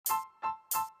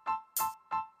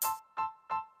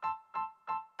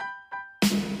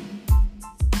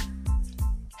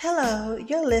Hello,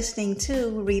 you're listening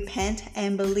to Repent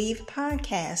and Believe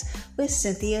podcast with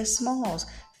Cynthia Smalls,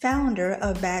 founder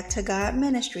of Back to God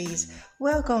Ministries.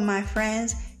 Welcome, my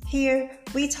friends. Here,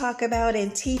 we talk about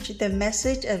and teach the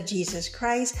message of Jesus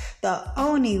Christ, the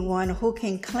only one who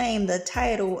can claim the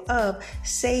title of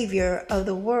Savior of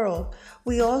the world.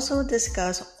 We also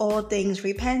discuss all things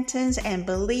repentance and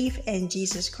belief in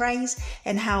Jesus Christ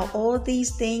and how all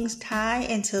these things tie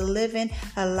into living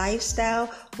a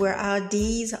lifestyle where our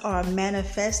deeds are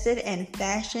manifested and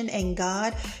fashioned in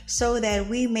God so that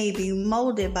we may be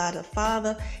molded by the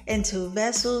Father into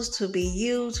vessels to be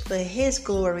used for His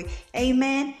glory.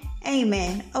 Amen.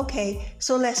 Amen. Okay,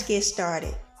 so let's get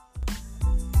started.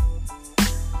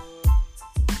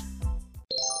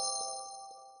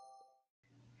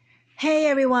 Hey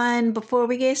everyone, before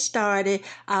we get started,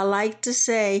 I'd like to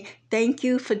say thank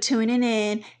you for tuning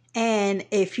in. And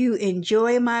if you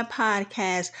enjoy my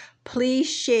podcast, please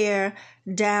share,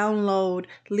 download,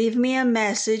 leave me a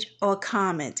message or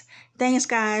comment. Thanks,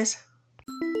 guys.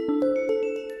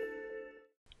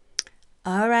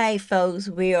 All right, folks,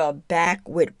 we are back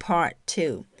with part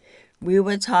 2. We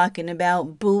were talking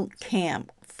about boot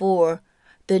camp for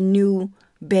the new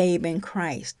babe in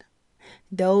Christ.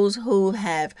 Those who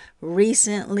have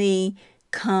recently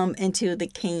come into the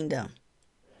kingdom.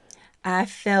 I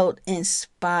felt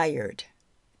inspired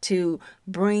to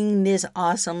bring this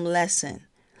awesome lesson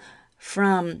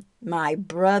from my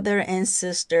brother and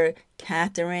sister,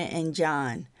 Catherine and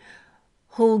John,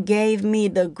 who gave me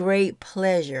the great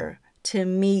pleasure to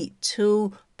meet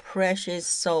two precious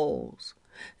souls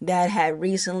that had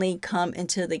recently come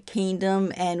into the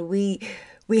kingdom, and we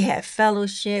had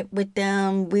fellowship with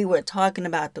them. We were talking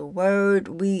about the word.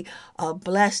 We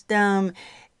blessed them.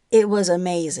 It was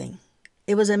amazing.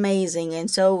 It was amazing.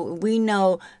 And so we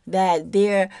know that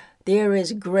there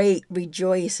is great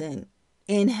rejoicing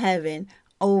in heaven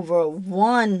over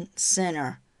one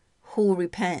sinner who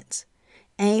repents.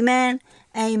 Amen.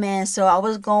 Amen. So I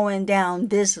was going down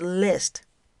this list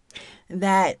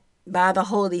that by the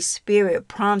Holy Spirit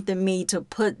prompted me to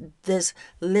put this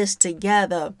list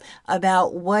together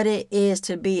about what it is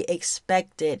to be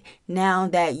expected now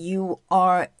that you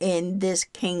are in this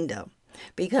kingdom.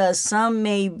 Because some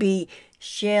may be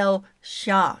shell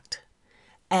shocked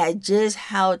at just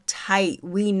how tight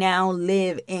we now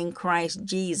live in Christ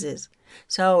Jesus.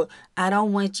 So I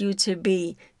don't want you to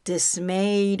be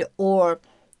dismayed or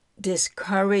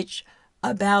discouraged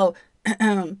about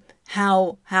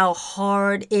how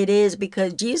hard it is,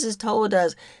 because Jesus told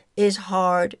us it's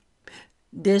hard.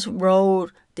 This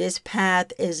road, this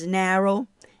path is narrow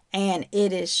and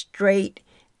it is straight,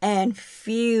 and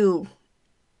few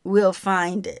will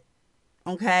find it.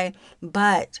 Okay?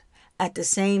 But at the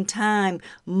same time,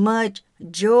 much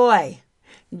joy.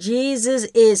 Jesus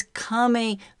is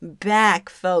coming back,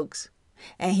 folks.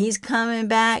 And He's coming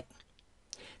back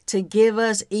to give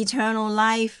us eternal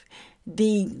life,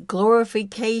 the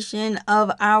glorification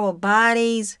of our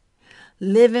bodies,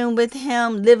 living with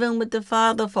Him, living with the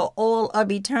Father for all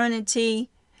of eternity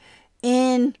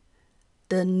in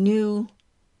the New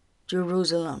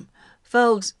Jerusalem.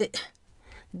 Folks,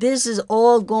 this is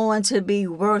all going to be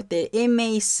worth it. It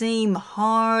may seem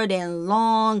hard and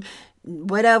long,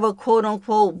 whatever, quote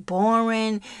unquote,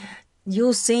 boring.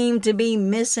 You seem to be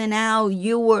missing out.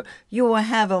 You were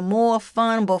having more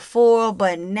fun before,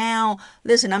 but now,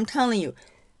 listen, I'm telling you,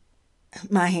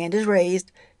 my hand is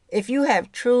raised. If you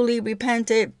have truly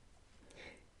repented,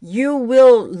 you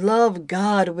will love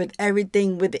God with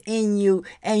everything within you,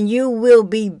 and you will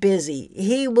be busy.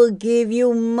 He will give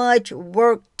you much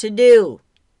work to do.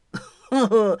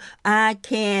 I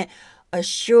can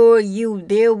assure you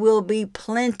there will be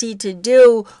plenty to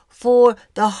do for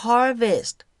the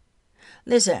harvest.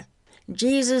 Listen,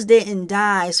 Jesus didn't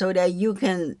die so that you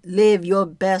can live your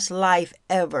best life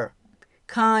ever.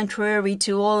 Contrary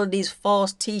to all of these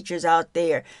false teachers out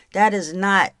there, that is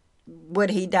not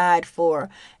what He died for.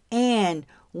 And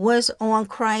what's on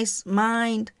Christ's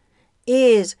mind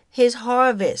is His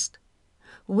harvest.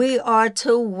 We are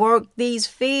to work these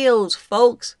fields,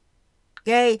 folks.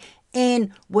 Okay?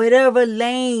 In whatever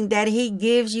lane that He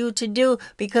gives you to do,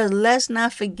 because let's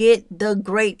not forget the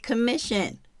Great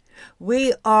Commission.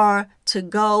 We are to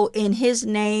go in His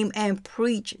name and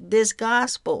preach this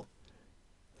gospel.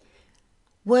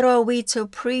 What are we to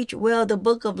preach? Well, the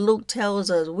book of Luke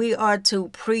tells us we are to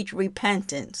preach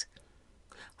repentance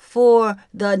for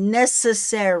the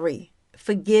necessary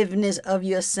forgiveness of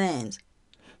your sins.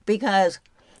 Because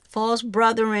false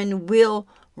brethren will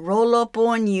roll up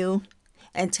on you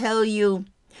and tell you,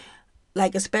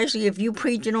 like especially if you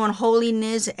preaching on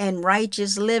holiness and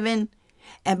righteous living,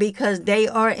 and because they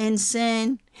are in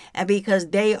sin And because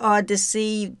they are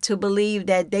deceived to believe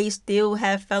that they still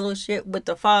have fellowship with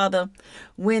the Father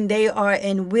when they are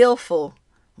in willful,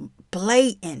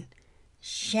 blatant,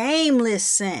 shameless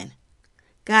sin.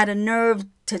 Got a nerve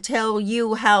to tell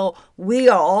you how we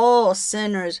are all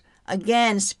sinners.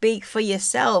 Again, speak for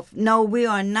yourself. No, we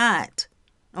are not.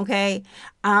 Okay?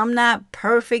 I'm not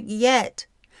perfect yet,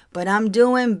 but I'm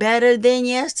doing better than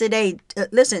yesterday.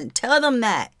 Listen, tell them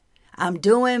that. I'm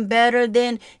doing better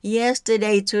than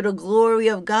yesterday to the glory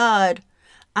of God.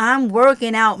 I'm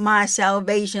working out my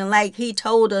salvation like He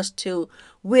told us to,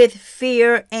 with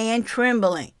fear and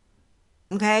trembling.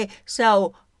 Okay?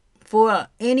 So, for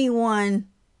anyone,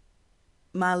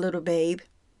 my little babe,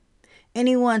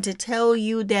 anyone to tell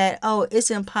you that, oh,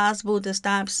 it's impossible to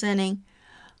stop sinning,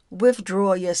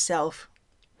 withdraw yourself.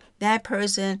 That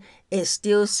person is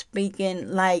still speaking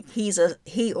like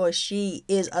he or she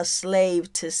is a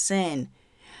slave to sin.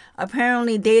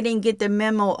 Apparently, they didn't get the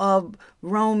memo of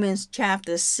Romans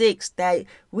chapter 6 that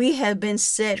we have been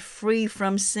set free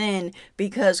from sin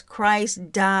because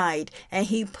Christ died and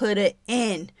He put an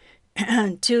end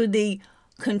to the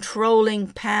controlling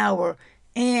power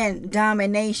and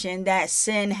domination that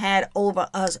sin had over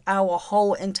us our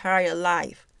whole entire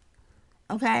life.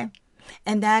 Okay?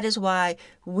 And that is why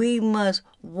we must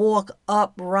walk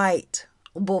upright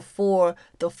before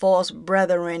the false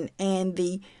brethren and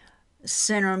the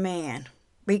sinner man,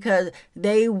 because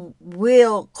they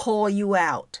will call you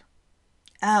out.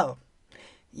 Oh,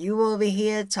 you over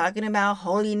here talking about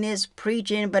holiness,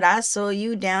 preaching, but I saw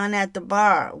you down at the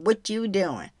bar. What you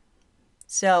doing?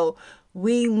 So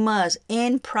we must,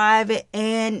 in private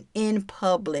and in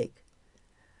public,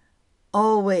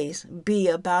 always be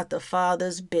about the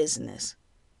Father's business.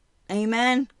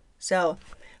 Amen? So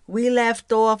we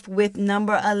left off with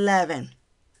number 11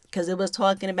 because it was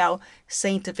talking about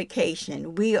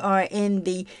sanctification. We are in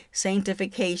the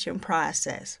sanctification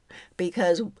process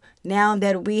because now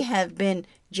that we have been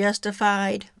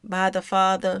justified by the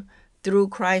Father through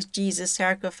Christ Jesus'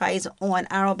 sacrifice on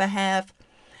our behalf,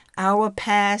 our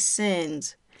past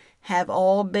sins have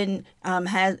all been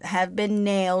have been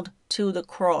nailed to the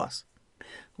cross.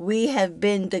 We have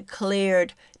been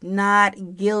declared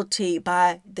not guilty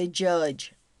by the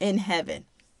judge in heaven.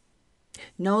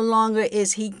 No longer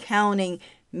is He counting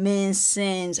men's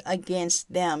sins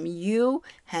against them. You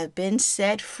have been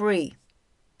set free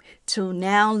to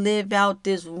now live out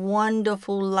this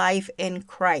wonderful life in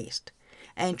Christ.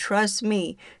 And trust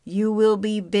me, you will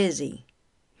be busy.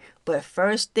 But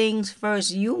first things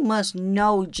first, you must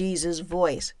know Jesus'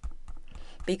 voice,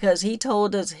 because He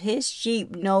told us His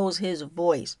sheep knows His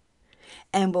voice.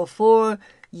 And before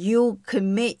you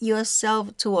commit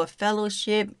yourself to a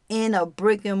fellowship in a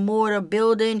brick and mortar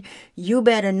building, you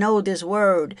better know this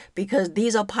word, because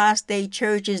these apostate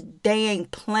churches, they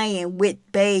ain't playing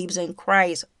with babes in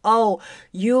Christ. Oh,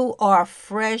 you are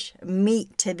fresh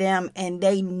meat to them, and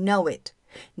they know it.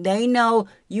 They know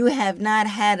you have not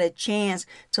had a chance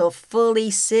to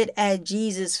fully sit at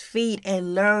Jesus' feet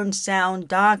and learn sound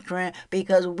doctrine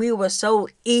because we were so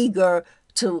eager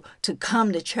to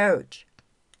come to church.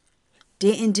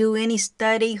 Didn't do any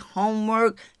study,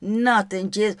 homework,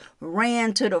 nothing. Just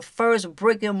ran to the first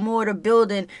brick and mortar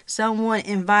building someone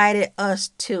invited us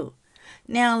to.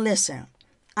 Now listen,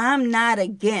 I'm not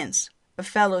against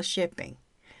fellowshipping.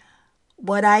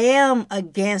 What I am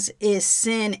against is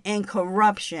sin and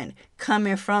corruption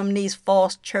coming from these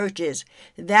false churches.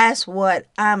 That's what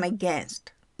I'm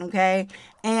against. Okay?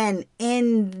 And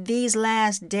in these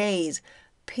last days,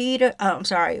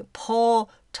 Paul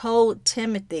told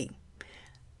Timothy,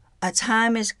 a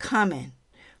time is coming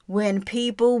when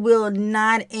people will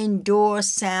not endure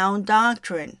sound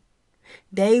doctrine.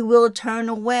 They will turn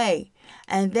away.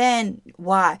 And then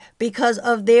why? Because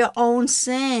of their own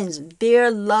sins,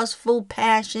 their lustful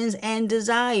passions and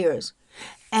desires.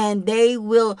 And they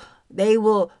will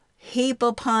heap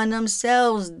upon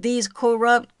themselves these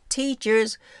corrupt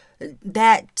teachers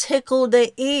that tickle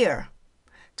the ear,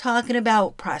 talking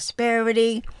about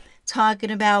prosperity,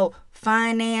 talking about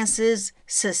finances,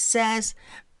 success,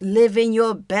 living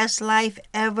your best life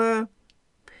ever.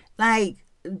 Like,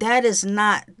 that is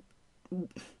not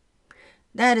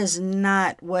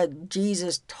what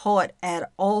Jesus taught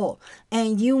at all.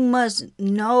 And you must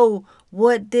know,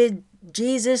 what did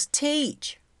Jesus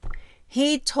teach?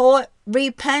 He taught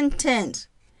repentance.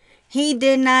 He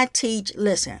did not teach,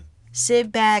 listen,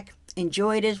 sit back,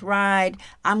 enjoy this ride.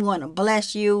 I'm going to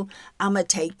bless you. I'm going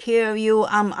to take care of you.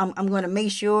 I'm going to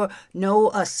make sure no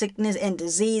sickness and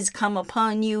disease come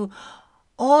upon you.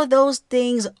 All those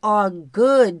things are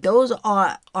good. Those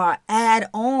are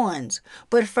add-ons.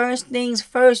 But first things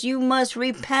first, you must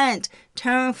repent.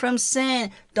 Turn from sin.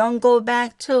 Don't go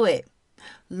back to it.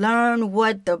 Learn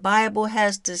what the Bible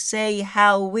has to say,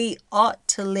 how we ought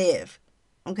to live.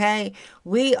 Okay?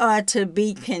 We are to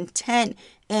be content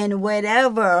in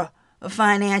whatever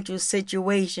financial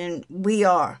situation we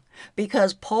are.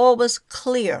 Because Paul was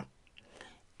clear.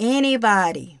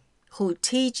 Anybody who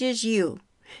teaches you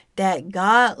that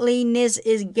godliness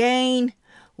is gain,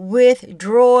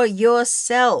 withdraw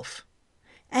yourself.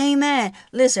 Amen.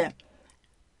 Listen,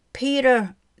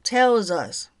 Peter tells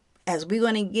us, as we're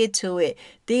going to get to it,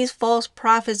 these false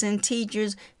prophets and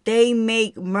teachers, they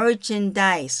make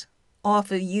merchandise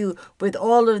off of you with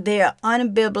all of their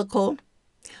unbiblical,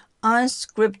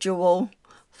 unscriptural,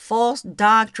 false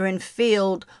doctrine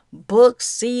filled books,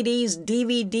 CDs,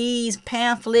 DVDs,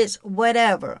 pamphlets,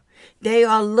 whatever. They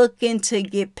are looking to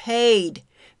get paid.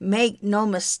 Make no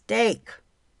mistake.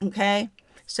 Okay?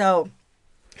 So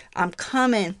I'm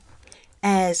coming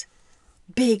as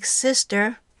big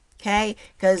sister. Okay?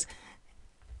 Because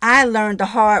I learned the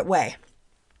hard way.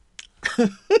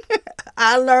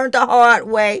 I learned the hard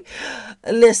way.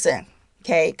 Listen.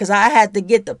 Okay? Because I had to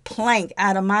get the plank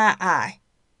out of my eye.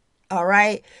 All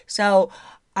right? So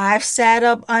I've sat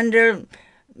up under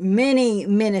many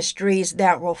ministries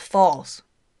that were false,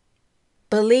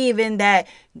 believing that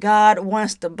God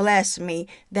wants to bless me,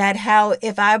 that how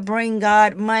if I bring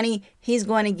God money, he's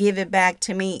going to give it back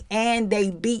to me. And they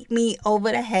beat me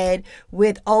over the head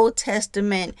with Old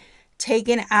Testament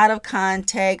taken out of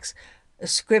context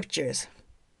scriptures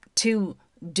to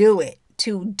do it,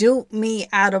 to dupe me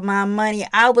out of my money.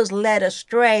 I was led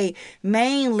astray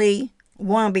mainly,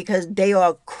 one, because they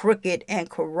are crooked and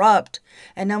corrupt.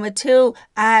 And number two,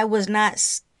 I was not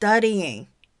studying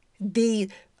the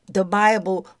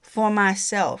Bible for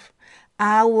myself.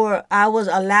 I was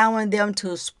allowing them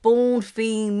to spoon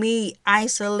feed me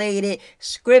isolated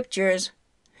scriptures,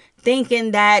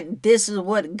 thinking that this is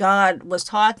what God was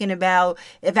talking about.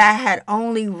 If I had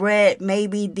only read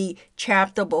maybe the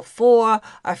chapter before,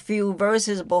 a few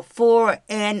verses before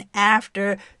and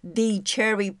after the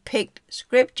cherry-picked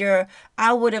scripture,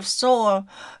 I would have saw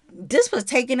this was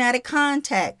taken out of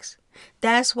context.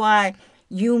 That's why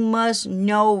you must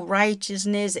know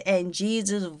righteousness and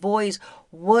Jesus' voice,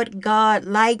 what God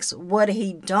likes, what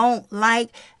he don't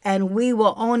like, and we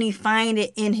will only find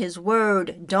it in his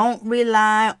word. Don't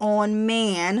rely on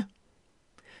man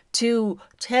to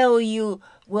tell you,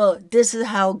 well, this is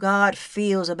how God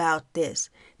feels about this.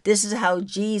 This is how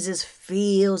Jesus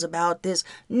feels about this.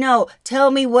 No,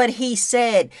 tell me what he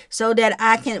said so that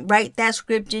I can write that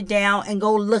scripture down and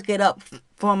go look it up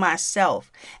for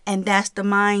myself. And that's the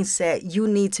mindset you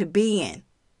need to be in.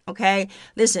 Okay?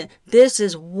 Listen, this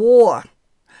is war.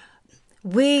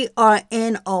 We are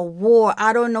in a war.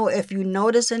 I don't know if you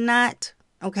notice or not.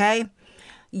 Okay?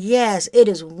 Yes, it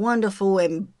is wonderful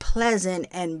and pleasant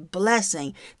and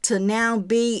blessing to now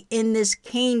be in this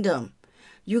kingdom.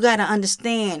 You got to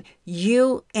understand,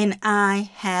 you and I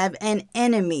have an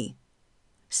enemy,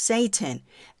 Satan,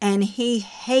 and he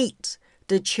hates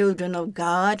the children of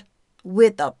God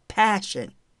with a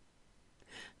passion.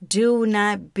 Do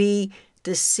not be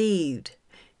deceived.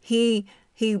 He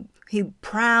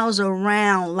prowls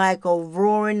around like a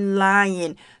roaring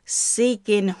lion,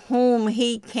 seeking whom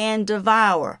he can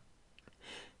devour.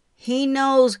 He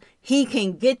knows he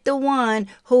can get the one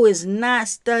who is not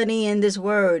studying this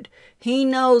word. He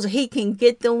knows he can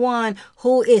get the one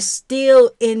who is still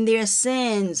in their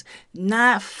sins,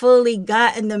 not fully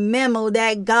gotten the memo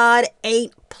that God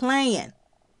ain't playing.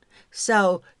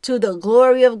 So, to the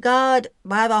glory of God,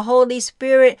 by the Holy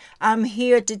Spirit, I'm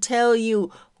here to tell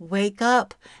you, wake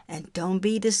up and don't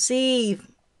be deceived,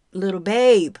 little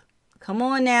babe. Come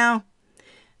on now.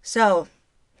 So,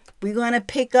 we're going to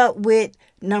pick up with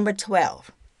number 12.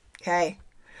 Okay?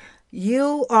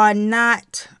 You are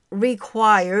not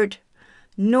required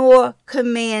nor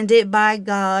commanded by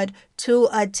God to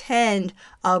attend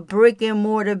a brick and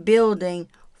mortar building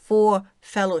for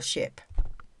fellowship.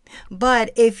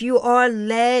 But if you are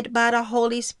led by the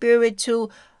Holy Spirit to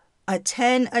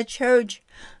attend a church,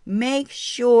 make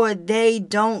sure they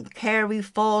don't carry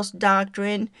false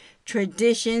doctrine,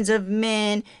 traditions of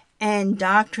men, and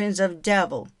doctrines of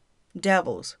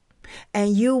devils.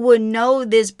 And you will know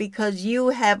this because you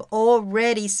have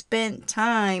already spent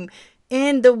time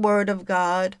in the Word of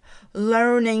God,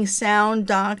 learning sound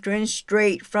doctrine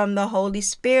straight from the Holy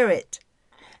Spirit.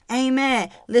 Amen.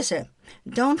 Listen,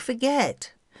 don't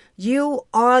forget, you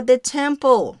are the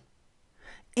temple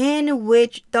in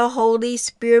which the Holy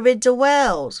Spirit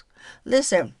dwells.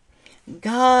 Listen,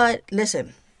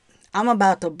 I'm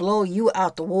about to blow you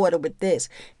out the water with this.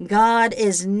 God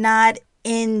is not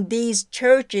in these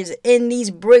churches, in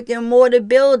these brick and mortar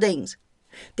buildings.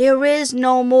 There is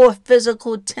no more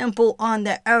physical temple on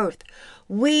the earth.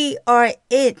 We are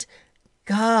it.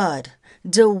 God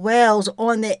dwells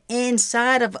on the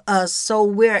inside of us. So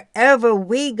wherever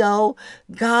we go,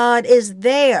 God is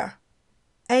there.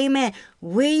 Amen.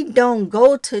 We don't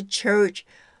go to church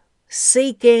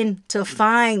seeking to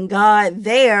find God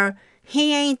there.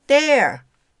 He ain't there.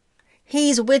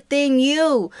 He's within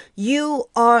you. You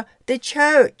are the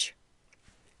church.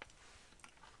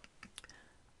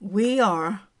 We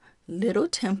are little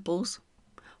temples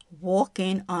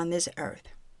walking on this earth.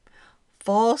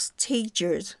 False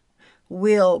teachers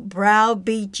will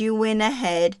browbeat you in the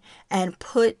head and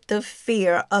put the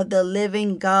fear of the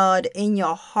living God in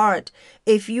your heart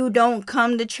if you don't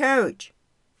come to church.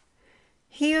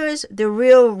 Here's the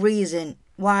real reason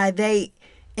why they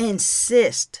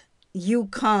insist you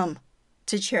come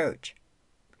to church.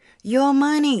 Your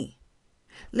money.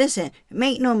 Listen,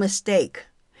 make no mistake.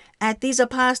 At these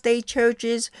apostate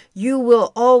churches, you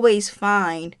will always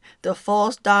find the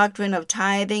false doctrine of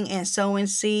tithing and sowing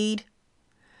seed,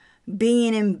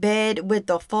 being in bed with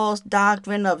the false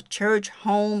doctrine of church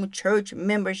home, church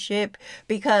membership,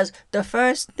 because the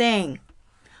first thing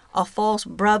a false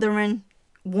brethren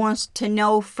wants to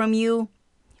know from you,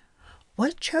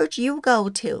 what church you go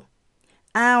to?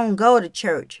 I don't go to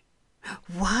church.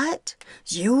 What?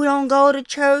 You don't go to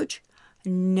church?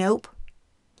 Nope.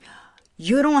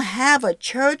 You don't have a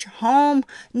church home?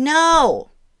 No,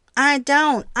 I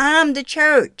don't. I'm the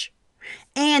church.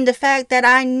 And the fact that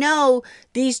I know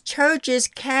these churches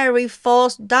carry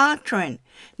false doctrine.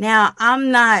 Now, I'm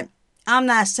not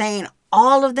saying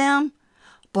all of them,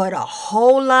 but a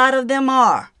whole lot of them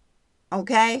are.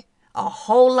 Okay? A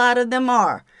whole lot of them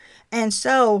are. And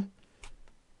so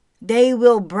they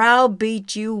will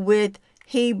browbeat you with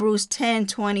Hebrews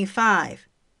 10:25.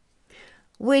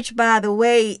 Which, by the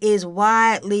way, is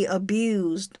widely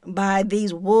abused by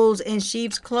these wolves in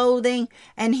sheep's clothing.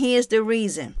 And here's the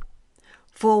reason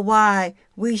for why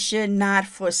we should not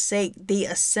forsake the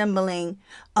assembling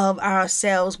of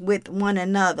ourselves with one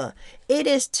another. It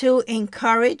is to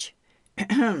encourage,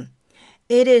 it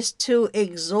is to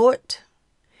exhort,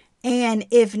 and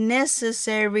if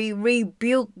necessary,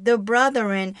 rebuke the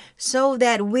brethren so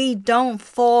that we don't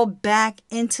fall back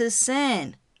into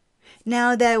sin.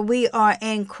 Now that we are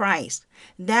in Christ.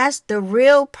 That's the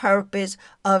real purpose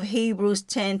of Hebrews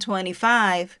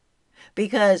 10:25,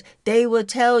 because they will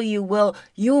tell you, well,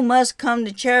 you must come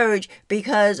to church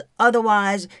because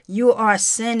otherwise you are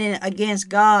sinning against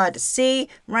God. See,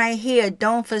 right here,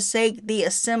 don't forsake the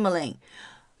assembling.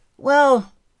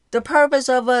 Well, the purpose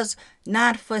of us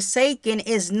not forsaking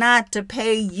is not to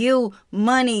pay you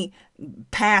money,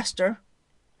 pastor.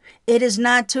 It is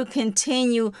not to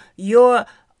continue your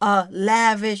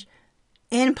lavish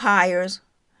empires.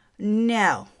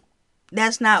 No,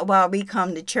 that's not why we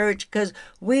come to church, because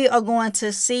we are going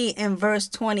to see in verse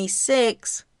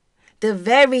 26, the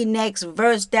very next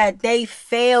verse that they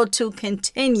failed to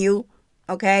continue.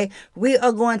 Okay, we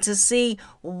are going to see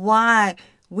why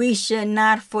we should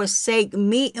not forsake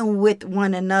meeting with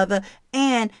one another.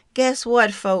 And guess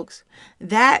what, folks?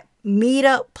 That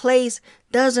meetup place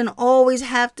doesn't always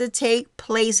have to take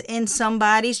place in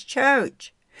somebody's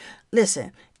church.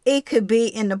 Listen, it could be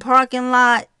in the parking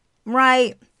lot,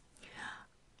 right?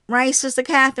 Right, Sister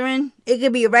Catherine? It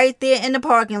could be right there in the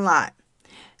parking lot.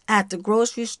 At the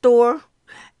grocery store,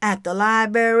 at the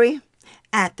library,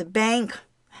 at the bank,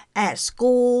 at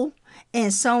school,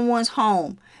 in someone's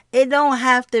home. It don't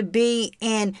have to be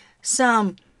in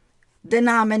some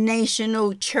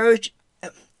denominational church.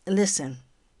 Listen,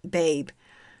 babe.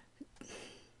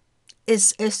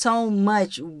 It's so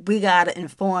much we got to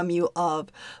inform you of.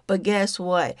 But guess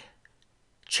what?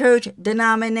 Church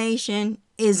denomination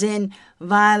is in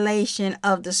violation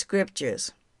of the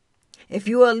scriptures. If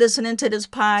you are listening to this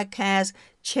podcast,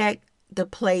 check the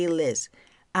playlist.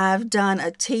 I've done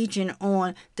a teaching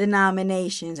on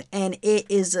denominations, and it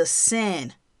is a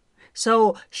sin.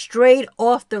 So straight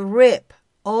off the rip,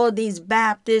 all these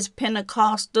Baptists,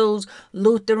 Pentecostals,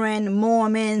 Lutheran,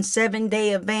 Mormon,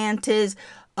 Seventh-day Adventists,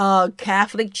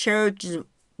 Catholic Church,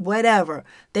 whatever,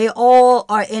 they all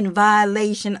are in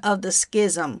violation of the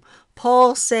schism.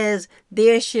 Paul says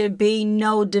there should be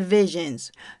no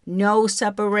divisions, no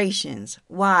separations.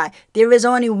 Why? There is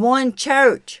only one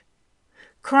church,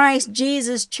 Christ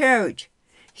Jesus Church.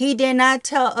 He did not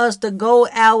tell us to go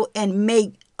out and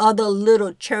make other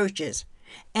little churches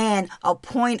and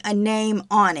appoint a name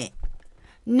on it.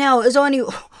 No, it's only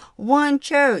one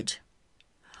church,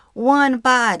 one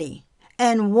body.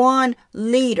 and one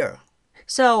leader.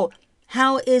 So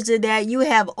how is it that you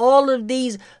have all of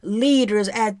these leaders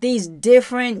at these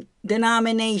different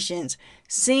denominations?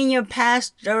 Senior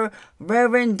pastor,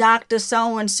 Reverend Dr.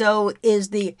 So-and-so is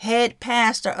the head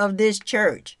pastor of this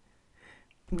church.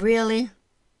 Really?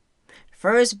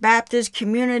 First Baptist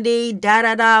Community,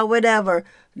 whatever,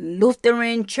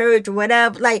 Lutheran Church,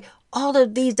 whatever. Like, all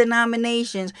of these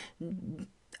denominations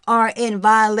are in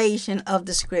violation of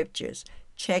the scriptures.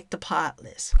 Check the pot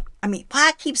list. I mean, why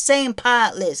I keep saying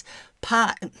pot list?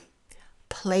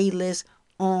 Playlist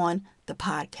on the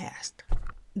podcast.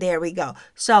 There we go.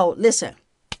 So, listen.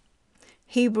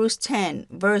 Hebrews 10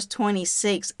 verse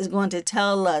 26 is going to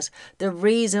tell us the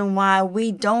reason why we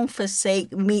don't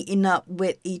forsake meeting up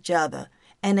with each other.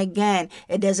 And again,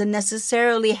 it doesn't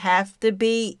necessarily have to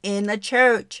be in a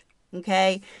church,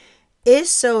 okay? It's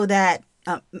so that,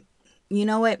 you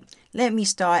know what? Let me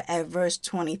start at verse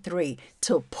 23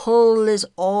 to pull this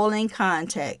all in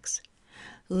context.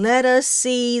 Let us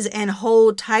seize and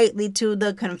hold tightly to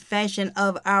the confession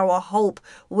of our hope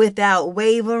without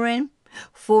wavering.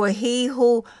 For he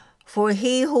who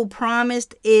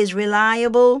promised is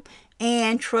reliable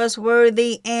and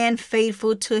trustworthy and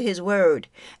faithful to his word.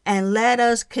 And let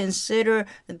us consider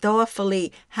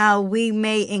thoughtfully how we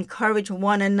may encourage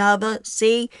one another.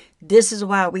 See, this is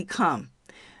why we come.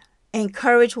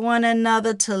 Encourage one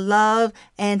another to love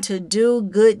and to do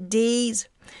good deeds,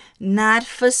 not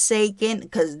forsaken,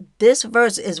 because this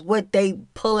verse is what they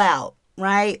pull out,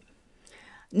 right?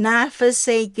 Not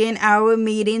forsaking our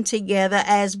meeting together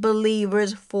as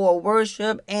believers for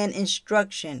worship and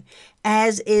instruction,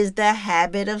 as is the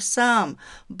habit of some,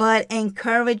 but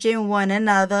encouraging one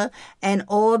another, and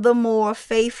all the more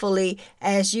faithfully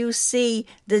as you see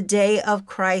the day of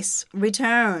Christ's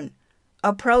return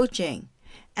approaching.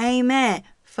 Amen.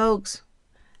 Folks,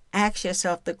 ask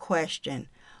yourself the question,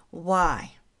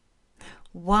 why?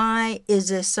 Why is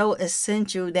it so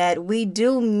essential that we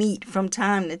do meet from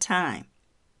time to time?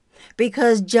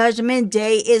 Because judgment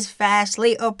day is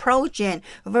fastly approaching.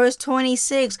 Verse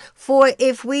 26, for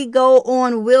if we go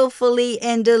on willfully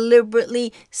and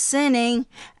deliberately sinning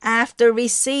after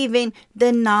receiving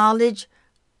the knowledge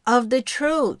of the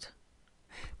truth.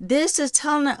 This is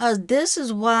telling us this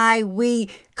is why we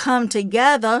come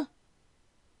together,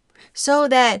 so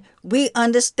that we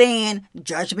understand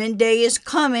judgment day is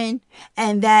coming,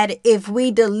 and that if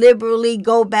we deliberately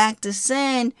go back to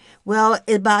sin, well,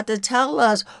 it's about to tell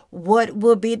us what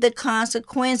will be the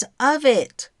consequence of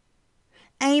it.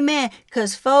 Amen.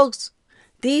 Because, folks,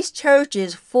 these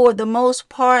churches, for the most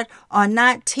part, are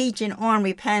not teaching on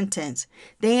repentance.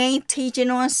 They ain't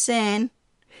teaching on sin.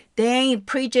 They ain't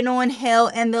preaching on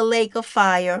hell and the lake of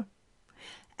fire.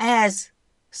 As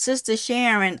Sister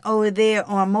Sharon over there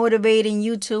on Motivating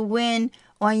You to Win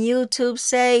on YouTube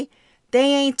say, they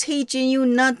ain't teaching you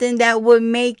nothing that would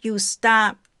make you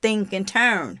stop, think, and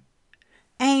turn.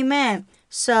 Amen.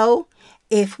 So,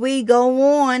 if we go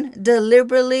on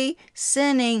deliberately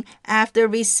sinning after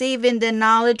receiving the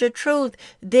knowledge of truth,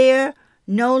 there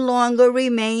no longer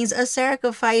remains a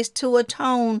sacrifice to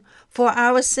atone for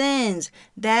our sins.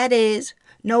 That is,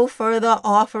 no further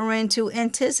offering to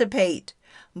anticipate,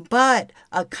 but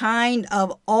a kind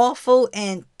of awful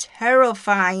and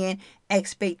terrifying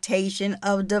expectation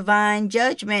of divine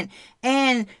judgment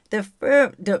and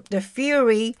the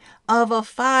fury of a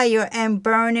fire and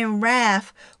burning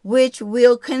wrath which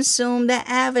will consume the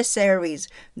adversaries,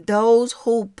 those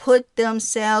who put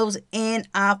themselves in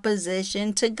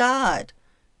opposition to God.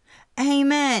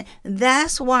 Amen.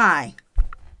 That's why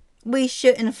we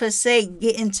shouldn't forsake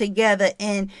getting together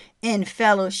in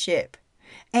fellowship.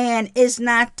 And it's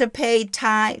not to pay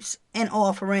tithes and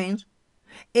offerings.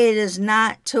 It is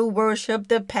not to worship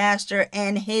the pastor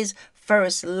and his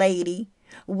first lady,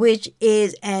 which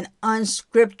is an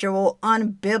unscriptural,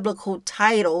 unbiblical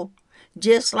title,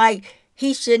 just like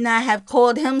he should not have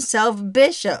called himself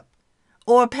bishop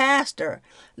or pastor.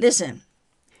 Listen,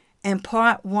 in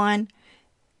part 1,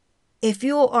 if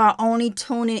you are only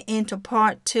tuning into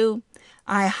part 2,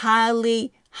 I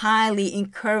highly, highly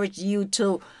encourage you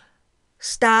to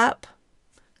stop,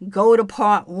 go to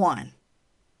part 1.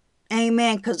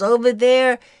 Amen. Because over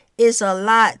there is a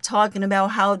lot talking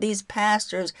about how these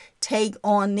pastors take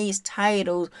on these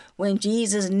titles when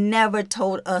Jesus never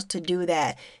told us to do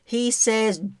that. He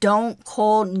says, don't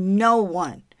call no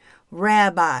one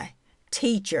rabbi,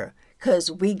 teacher, because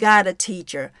we got a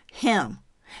teacher, him.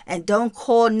 And don't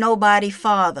call nobody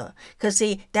father. Because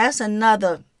see, that's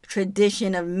another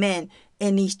tradition of men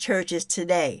in these churches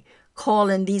today,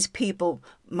 calling these people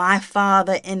my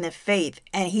father in the faith,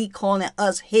 and he calling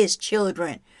us his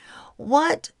children.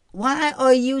 What Why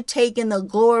are you taking the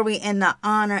glory and the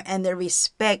honor and the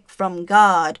respect from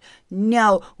God?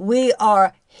 No, we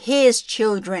are his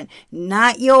children,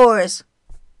 not yours.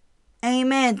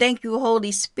 Amen. Thank you,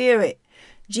 Holy Spirit.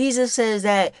 Jesus says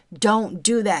that don't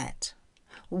do that.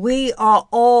 We are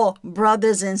all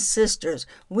brothers and sisters.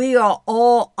 We are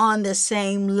all on the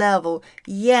same level.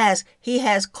 Yes, he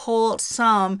has called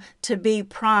some to be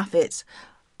prophets,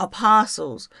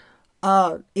 apostles,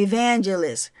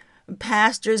 evangelists,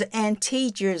 pastors, and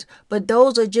teachers, but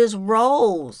those are just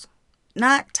roles,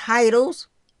 not titles.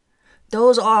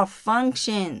 Those are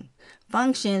functions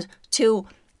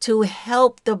to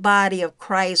help the body of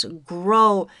Christ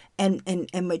grow and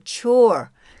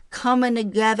mature, coming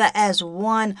together as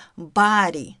one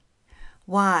body.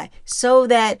 Why? So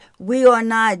that we are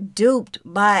not duped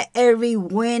by every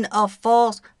wind of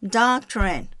false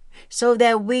doctrine. So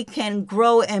that we can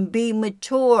grow and be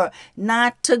mature,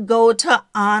 not to go to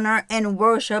honor and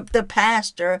worship the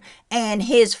pastor and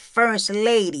his first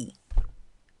lady.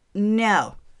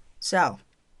 No. So,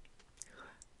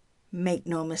 make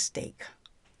no mistake.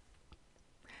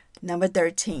 Number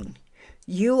 13,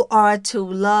 you are to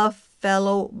love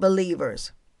fellow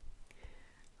believers.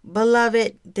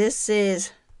 Beloved, this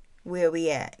is where we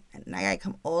at. And I gotta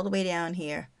come all the way down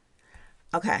here.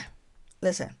 Okay,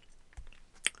 listen.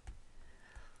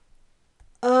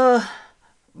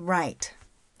 Right.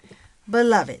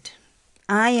 Beloved,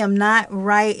 I am not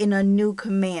writing a new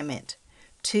commandment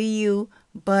to you,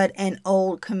 but an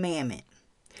old commandment,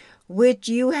 which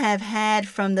you have had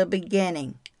from the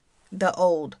beginning, the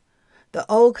old. The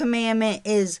old commandment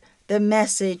is the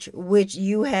message which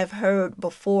you have heard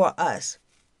before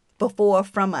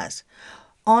from us.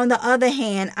 On the other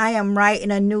hand, I am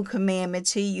writing a new commandment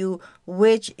to you,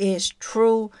 which is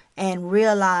true and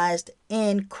realized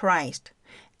in Christ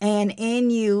and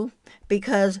in you,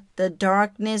 because the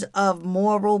darkness of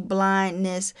moral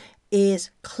blindness is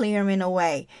clearing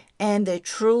away, and the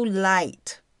true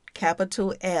light,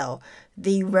 capital L,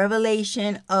 the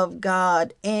revelation of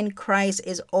God in Christ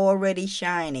is already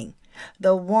shining.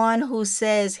 The one who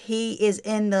says he is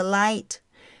in the light,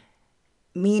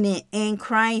 meaning in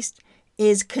Christ,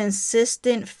 is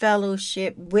consistent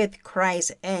fellowship with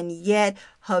Christ, and yet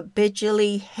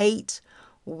habitually hates,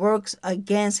 works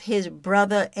against his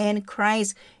brother in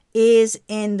Christ, is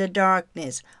in the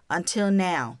darkness until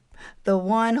now. The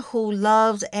one who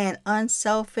loves and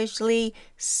unselfishly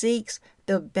seeks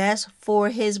the best for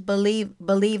his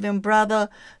believing brother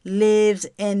lives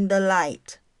in the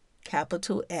light,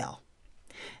 capital L.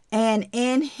 And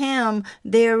in him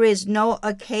there is no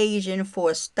occasion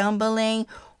for stumbling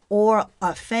or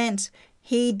offense.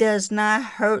 He does not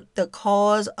hurt the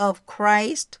cause of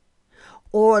Christ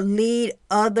or lead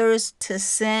others to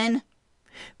sin.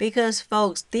 Because,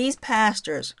 folks, these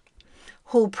pastors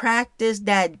who practice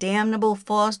that damnable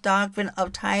false doctrine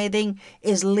of tithing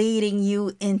is leading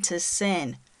you into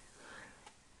sin.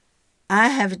 I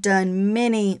have done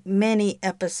many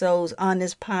episodes on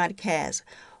this podcast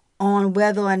on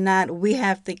whether or not we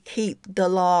have to keep the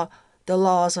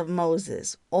laws of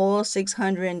Moses. All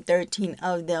 613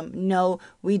 of them. No,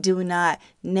 we do not.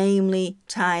 Namely,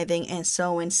 tithing and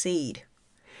sowing seed.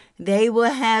 They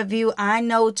will have you, I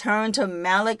know, turn to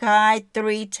Malachi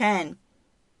 3:10,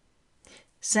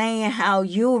 saying how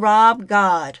you rob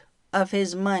God of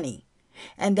his money,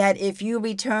 and that if you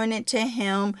return it to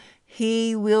him,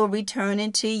 he will return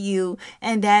it to you,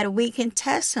 and that we can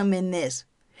test him in this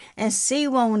and see,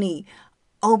 won't he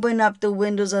open up the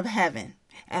windows of heaven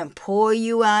and pour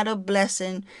you out a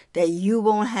blessing that you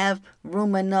won't have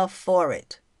room enough for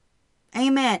it.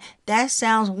 Amen. That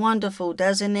sounds wonderful,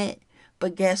 doesn't it?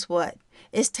 But guess what?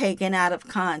 It's taken out of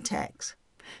context.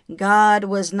 God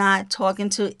was not talking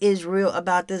to Israel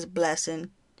about this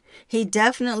blessing. He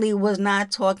definitely was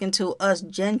not talking to us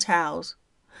Gentiles.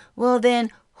 Well, then,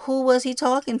 who was he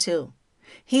talking to?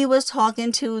 He was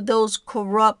talking to those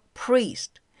corrupt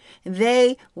priests.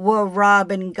 They were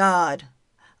robbing God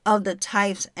of the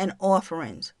tithes and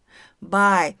offerings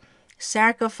by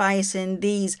sacrificing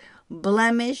these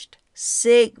blemished,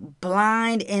 sick,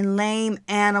 blind, and lame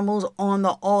animals on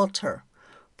the altar,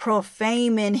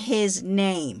 profaning his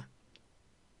name.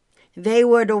 They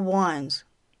were the ones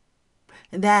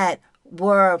that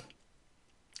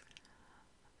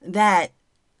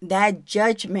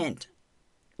judgment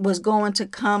was going to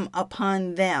come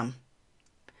upon them.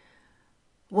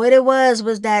 What it was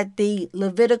that the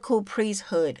Levitical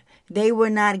priesthood, they were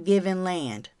not given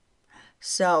land.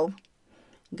 So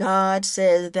God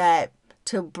says that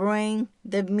to bring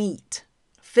the meat,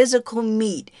 physical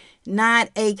meat, not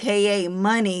AKA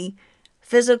money,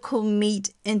 physical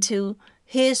meat into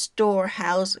his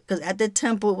storehouse, because at the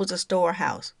temple it was a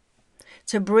storehouse.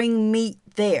 to bring meat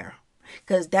there.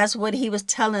 Because that's what he was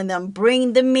telling them.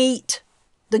 Bring the meat,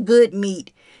 the good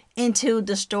meat, into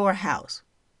the storehouse.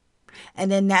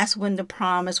 And then that's when the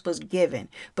promise was given.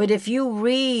 But if you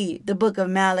read the book of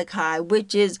Malachi,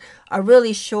 which is a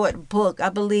really short book, I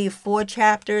believe 4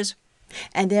 chapters,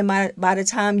 and then by the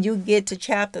time you get to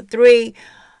chapter 3,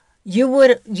 you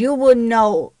would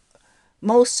know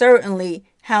most certainly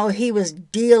how he was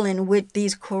dealing with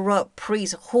these corrupt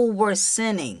priests who were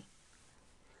sinning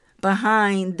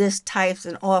behind this tithes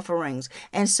and offerings.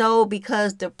 And so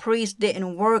because the priests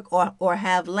didn't work or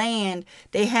have land,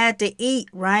 they had to eat,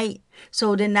 right?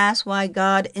 So then that's why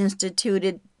God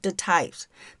instituted the tithes.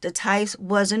 The tithes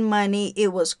wasn't money,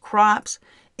 it was crops,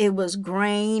 it was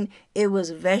grain, it was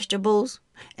vegetables,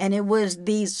 and it was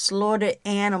these slaughtered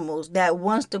animals that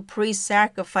once the priest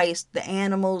sacrificed the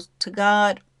animals to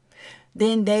God,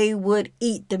 then they would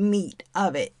eat the meat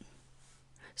of it.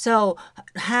 So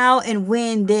how and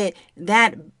when did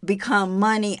that become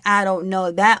money? I don't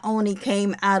know. That only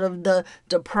came out of the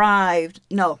depraved,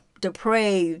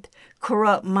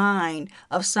 corrupt mind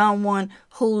of someone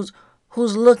who's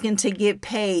looking to get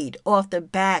paid off the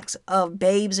backs of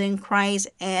babes in Christ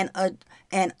and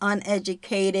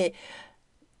uneducated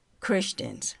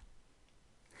Christians.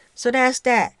 So that's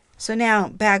that. So now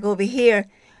back over here,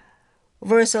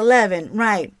 verse 11,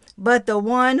 right? But the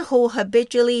one who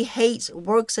habitually hates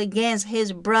works against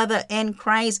his brother in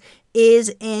Christ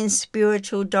is in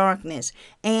spiritual darkness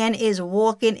and is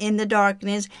walking in the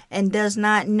darkness and does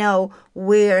not know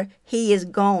where he is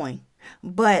going.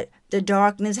 But the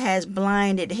darkness has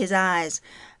blinded his eyes.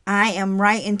 I am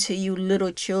writing to you,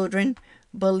 little children,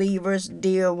 believers,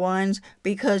 dear ones,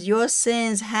 because your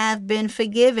sins have been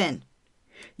forgiven.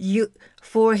 You,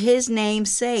 for his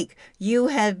name's sake, you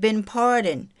have been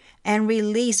pardoned and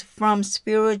released from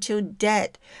spiritual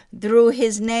debt through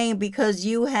his name, because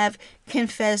you have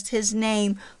confessed his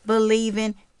name,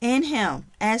 believing in him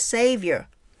as Savior.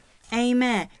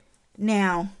 Amen.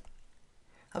 Now,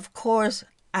 of course,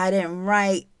 I didn't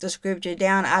write the scripture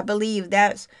down. I believe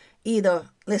that's either,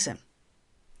 listen,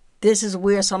 this is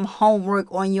where some homework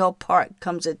on your part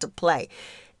comes into play.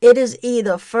 It is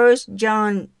either 1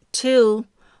 John 2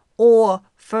 or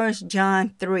 1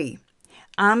 John 3.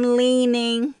 I'm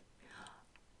leaning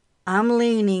on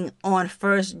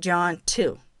 1 John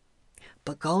 2.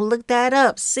 But go look that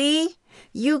up. See?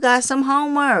 You got some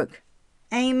homework.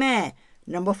 Amen.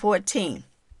 Number 14.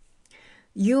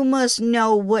 You must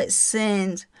know what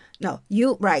sins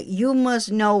you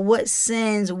must know what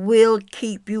sins will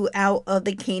keep you out of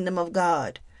the kingdom of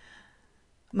God.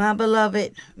 My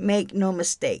beloved, make no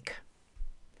mistake.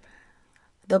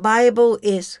 The Bible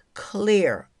is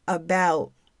clear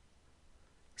about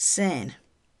sin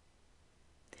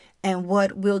and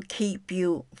what will keep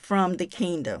you from the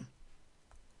kingdom.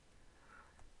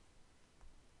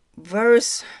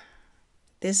 This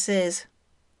says,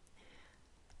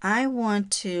 I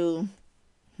want to,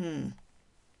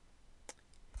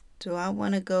 do I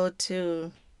want to go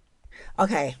to,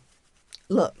 okay,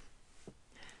 look,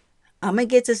 I'm going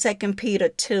to get to 2 Peter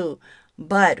 2,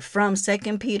 but from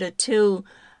 2 Peter 2,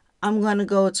 I'm going to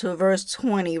go to verse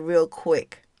 20 real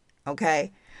quick,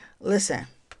 okay? Listen,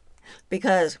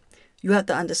 because you have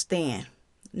to understand,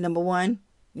 number 1,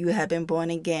 you have been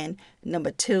born again. Number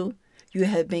 2, you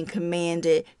have been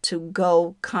commanded to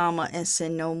go, and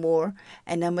sin no more.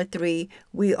 And number 3,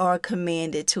 we are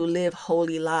commanded to live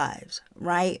holy lives,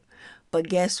 right? But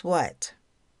guess what?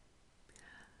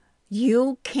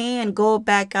 You can go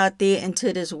back out there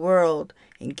into this world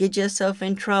and get yourself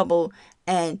in trouble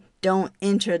and don't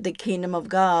enter the kingdom of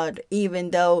God,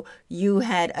 even though you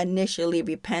had initially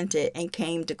repented and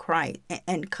came to Christ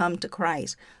and come to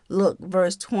Christ. Look,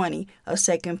 verse 20 of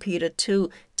 2 Peter 2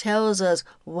 tells us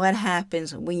what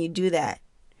happens when you do that.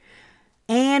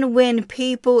 And when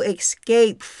people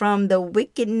escape from the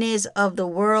wickedness of the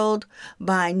world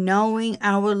by knowing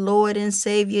our Lord and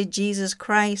Savior Jesus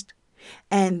Christ,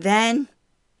 and then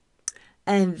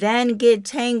get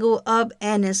tangled up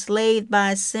and enslaved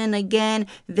by sin again,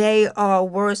 they are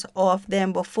worse off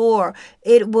than before.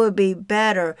 It would be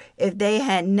better if they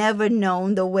had never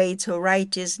known the way to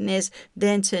righteousness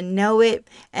than to know it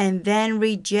and then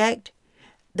reject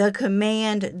the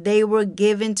command they were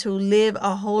given to live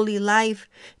a holy life.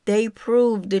 They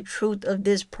prove the truth of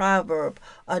this proverb.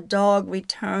 A dog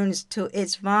returns to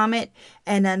its vomit,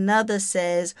 and another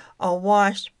says, a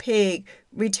washed pig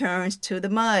returns to the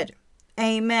mud.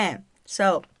 Amen.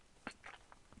 So,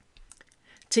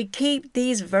 to keep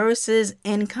these verses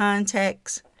in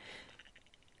context,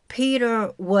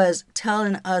 Peter was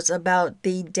telling us about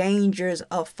the dangers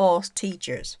of false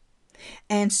teachers.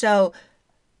 And so,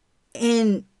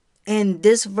 in in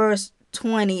this verse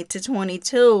 20 to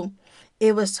 22,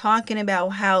 it was talking about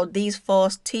how these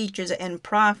false teachers and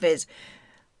prophets,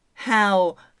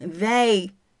 how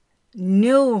they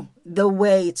knew the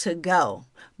way to go,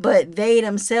 but they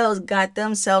themselves got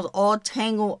themselves all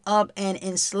tangled up and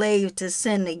enslaved to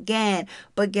sin again.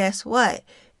 But guess what?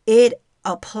 It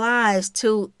applies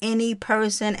to any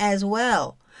person as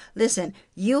well. Listen,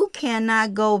 you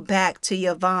cannot go back to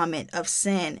your vomit of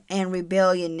sin and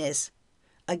rebelliousness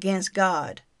against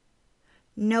God.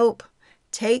 Nope.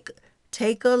 Take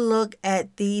a look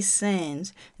at these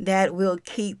sins that will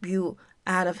keep you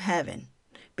out of heaven.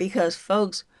 Because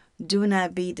folks, do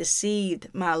not be deceived,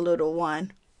 my little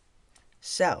one.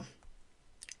 So,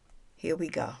 here we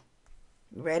go.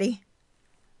 Ready?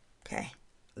 Okay,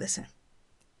 listen.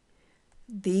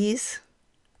 This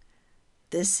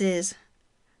is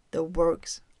the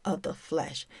works of the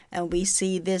flesh. And we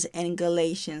see this in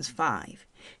Galatians 5,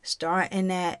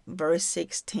 starting at verse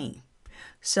 16.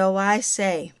 So I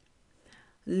say,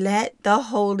 let the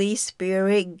Holy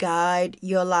Spirit guide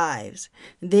your lives.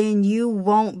 Then you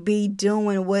won't be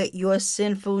doing what your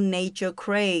sinful nature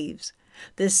craves.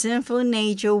 The sinful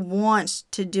nature wants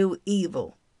to do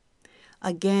evil.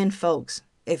 Again, folks,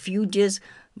 if you just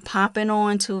popping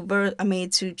on to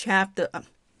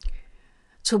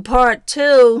part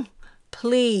 2,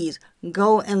 please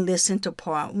go and listen to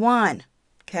part 1.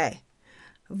 Okay.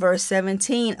 Verse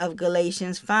 17 of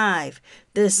Galatians 5.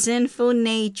 The sinful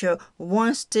nature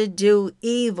wants to do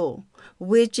evil,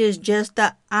 which is just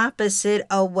the opposite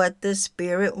of what the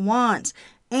Spirit wants.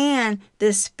 And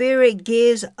the Spirit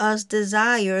gives us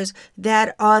desires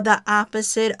that are the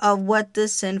opposite of what the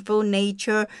sinful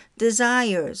nature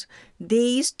desires.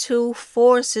 These two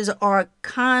forces are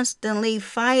constantly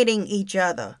fighting each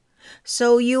other.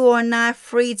 So you are not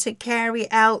free to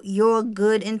carry out your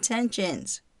good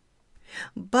intentions.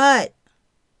 But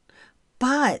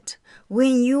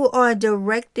when you are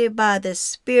directed by the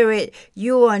Spirit,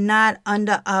 you are not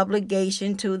under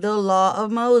obligation to the law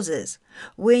of Moses.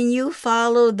 When you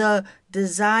follow the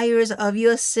desires of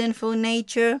your sinful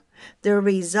nature, the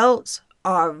results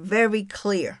are very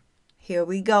clear. Here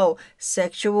we go.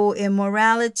 Sexual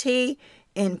immorality,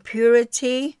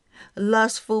 impurity,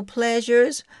 lustful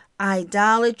pleasures,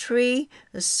 idolatry,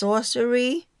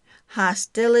 sorcery,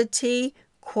 hostility,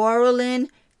 quarreling,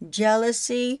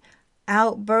 jealousy,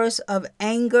 outbursts of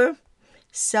anger,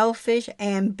 selfish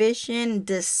ambition,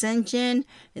 dissension,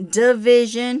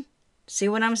 division. See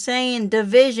what I'm saying?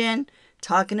 Division.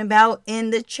 Talking about in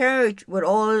the church with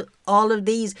all of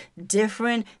these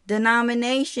different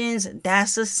denominations.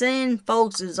 That's a sin,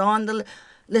 folks. It's on the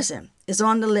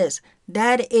list.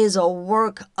 That is a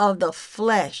work of the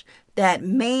flesh that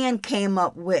man came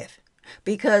up with,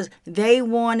 because they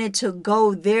wanted to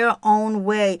go their own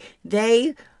way.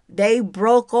 They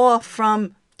broke off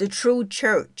from the true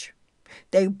church.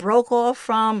 They broke off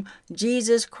from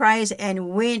Jesus Christ and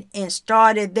went and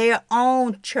started their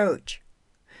own church.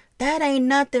 That ain't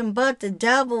nothing but the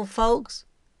devil, folks.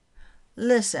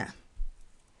 Listen.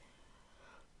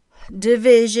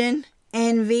 Division,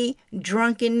 envy,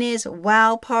 drunkenness,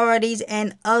 wild parties,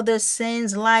 and other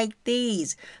sins like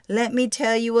these. Let me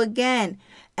tell you again,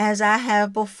 as I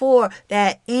have before,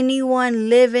 that anyone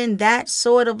living that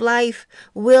sort of life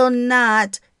will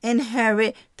not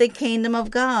inherit the kingdom of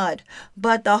God.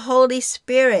 But the Holy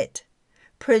Spirit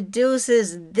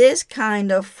produces this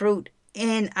kind of fruit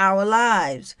in our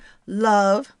lives: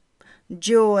 love,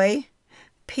 joy,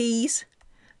 peace,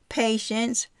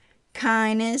 patience,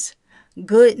 kindness,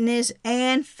 goodness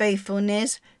and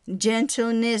faithfulness,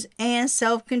 gentleness and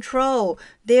self-control.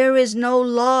 There is no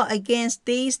law against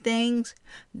these things.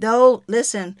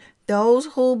 Those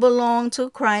who belong to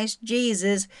Christ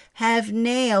Jesus have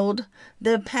nailed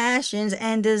the passions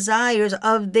and desires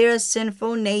of their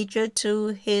sinful nature to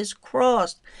his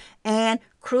cross and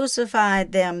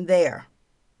crucified them there.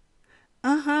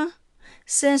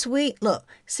 Since we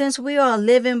are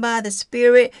living by the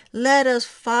Spirit, let us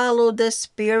follow the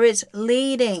Spirit's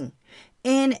leading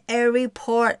in every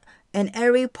part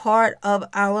of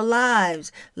our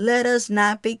lives. Let us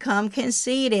not become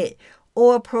conceited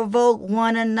or provoke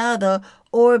one another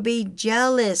or be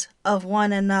jealous of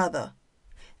one another.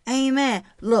 Amen.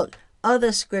 Look,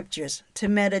 other scriptures to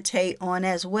meditate on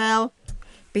as well,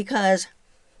 because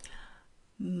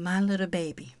my little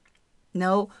baby,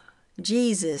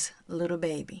 Jesus, little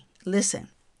baby. Listen,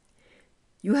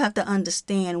 you have to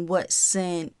understand what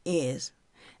sin is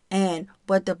and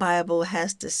what the Bible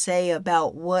has to say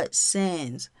about what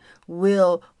sins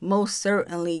will most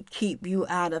certainly keep you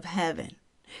out of heaven.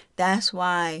 That's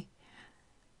why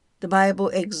the Bible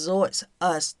exhorts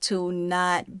us to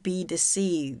not be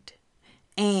deceived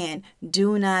and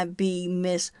do not be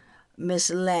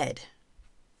misled.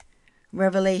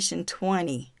 Revelation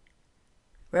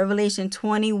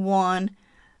 21,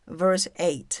 verse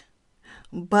 8.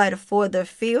 But for the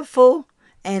fearful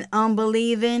and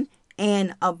unbelieving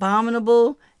and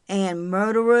abominable and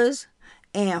murderers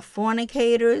and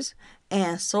fornicators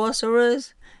and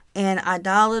sorcerers and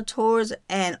idolaters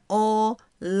and all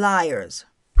liars,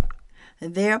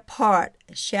 their part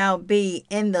shall be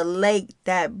in the lake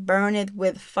that burneth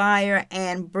with fire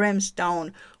and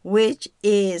brimstone, which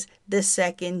is the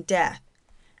second death.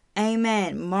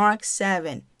 Amen. Mark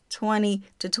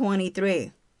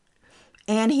 7:20-23.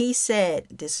 And he said,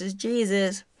 this is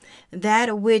Jesus,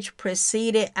 that which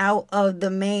proceeded out of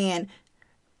the man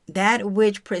that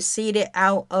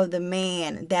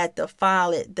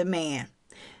defiled the man.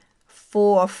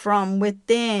 For from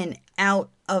within, out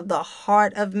of the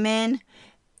heart of men,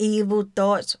 evil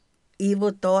thoughts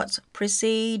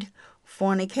proceed,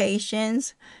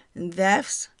 fornications,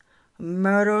 thefts,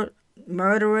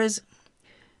 murderers.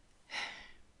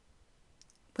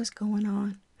 What's going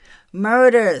on?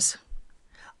 Murders,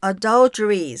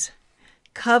 adulteries,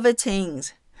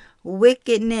 covetings,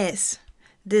 wickedness,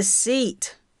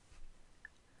 deceit,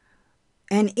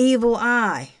 an evil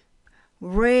eye,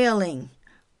 railing,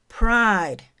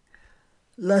 pride,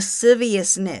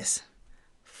 lasciviousness,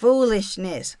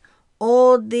 foolishness.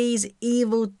 All these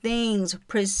evil things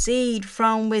proceed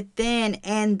from within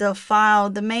and defile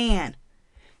the man.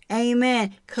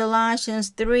 Amen.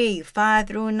 Colossians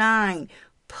 3:5-9.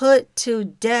 Put to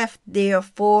death,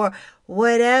 therefore,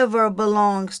 whatever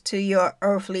belongs to your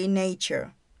earthly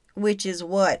nature, which is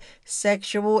what?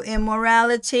 Sexual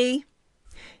immorality,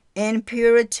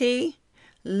 impurity,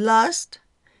 lust,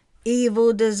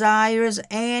 evil desires,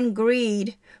 and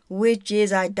greed, which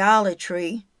is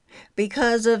idolatry.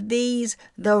 Because of these,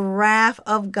 the wrath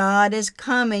of God is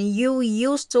coming. You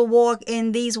used to walk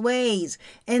in these ways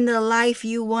in the life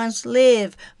you once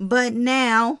lived, but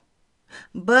now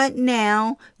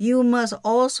you must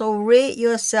also rid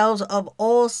yourselves of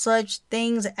all such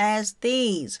things as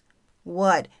these.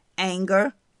 What?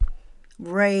 Anger,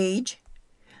 rage,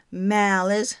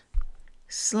 malice,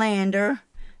 slander,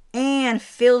 and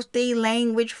filthy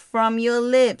language from your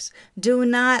lips. Do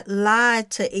not lie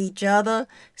to each other,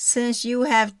 since you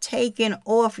have taken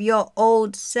off your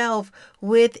old self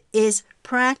with its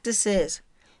practices.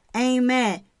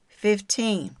 Amen.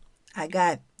 15. I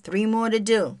got 3 more to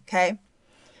do, okay?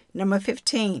 Number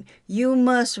 15. You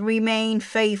must remain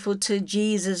faithful to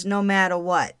Jesus no matter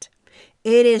what.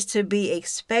 It is to be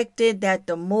expected that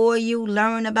the more you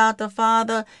learn about the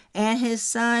Father and His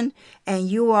Son, and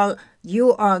you are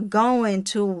going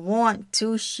to want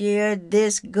to share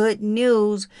this good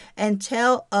news and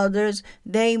tell others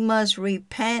they must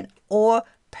repent or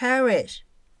perish.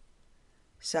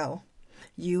 So,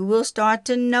 you will start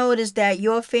to notice that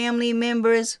your family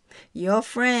members, your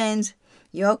friends,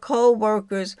 your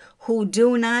co-workers who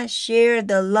do not share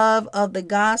the love of the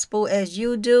gospel as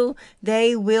you do,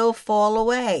 they will fall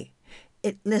away.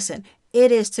 Listen, it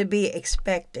is to be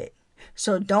expected.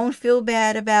 So don't feel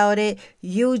bad about it.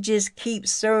 You just keep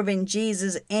serving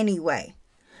Jesus anyway.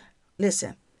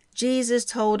 Listen, Jesus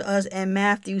told us in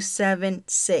Matthew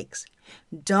 7:6,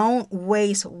 don't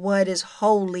waste what is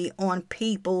holy on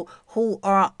people who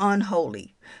are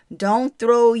unholy. Don't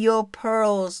throw your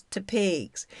pearls to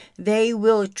pigs. They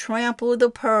will trample the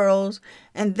pearls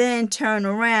and then turn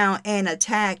around and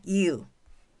attack you.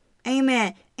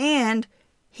 Amen. And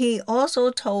He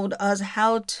also told us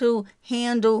how to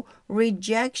handle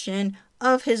rejection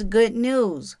of His good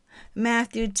news.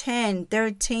 Matthew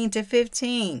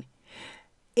 10:13-15.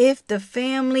 If the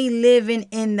family living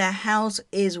in the house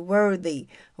is worthy,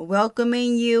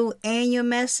 welcoming you and your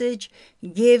message,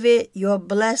 give it your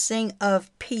blessing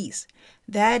of peace.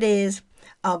 That is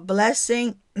a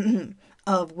blessing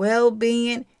of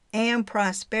well-being and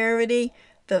prosperity,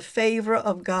 the favor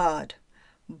of God.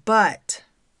 But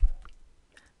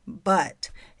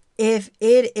if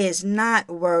it is not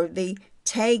worthy,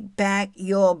 take back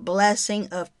your blessing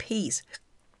of peace.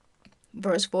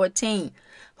 Verse 14.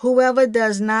 Whoever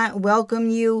does not welcome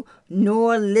you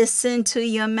nor listen to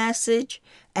your message,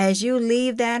 as you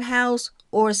leave that house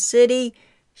or city,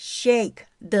 shake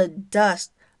the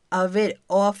dust of it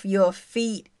off your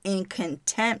feet in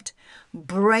contempt,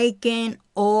 breaking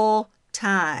all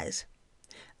ties.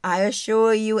 I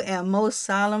assure you and most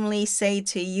solemnly say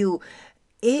to you,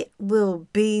 it will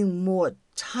be more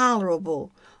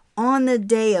tolerable on the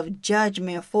day of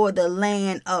judgment for the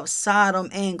land of Sodom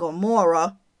and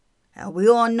Gomorrah And we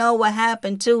all know what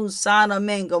happened to Sodom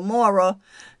and Gomorrah.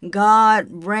 God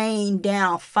rained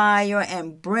down fire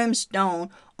and brimstone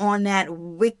on that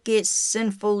wicked,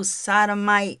 sinful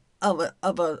sodomite of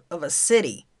a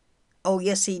city. Oh,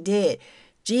 yes, he did.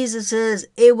 Jesus says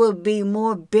it would be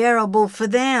more bearable for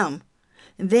them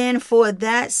than for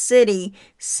that city,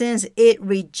 since it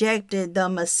rejected the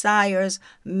Messiah's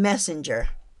messenger.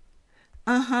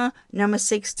 Number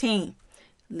 16.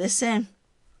 Listen,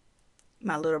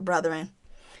 my little brethren.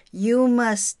 You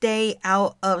must stay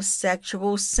out of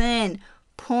sexual sin.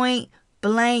 Point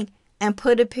blank, and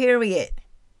put a period.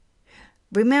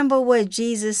 Remember what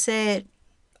Jesus said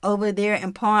over there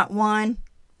in part 1,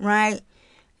 right?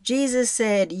 Jesus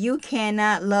said, you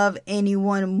cannot love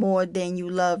anyone more than you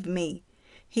love me.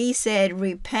 He said,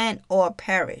 repent or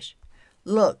perish.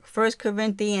 Look, 1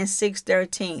 Corinthians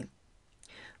 6:13.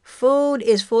 Food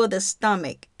is for the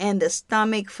stomach, and the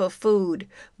stomach for food,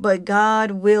 but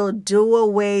God will do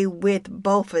away with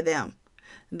both of them.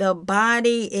 The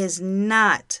body is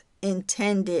not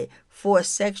intended for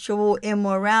sexual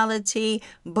immorality,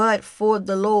 but for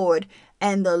the Lord,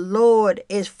 and the Lord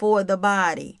is for the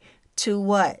body. To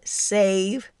what?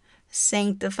 Save,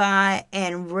 sanctify,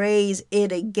 and raise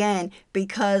it again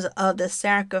because of the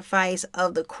sacrifice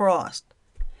of the cross.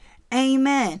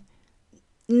 Amen.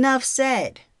 Enough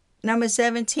said. Number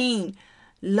 17,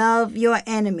 love your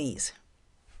enemies.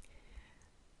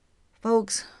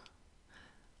 Folks,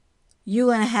 you're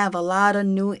going to have a lot of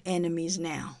new enemies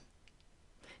now.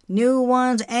 New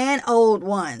ones and old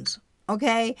ones.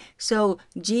 Okay? So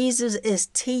Jesus is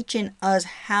teaching us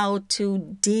how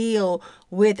to deal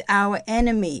with our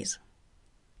enemies.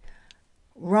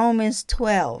 Romans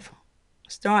 12,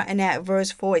 starting at verse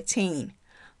 14.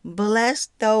 Bless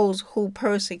those who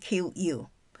persecute you,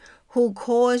 who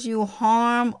cause you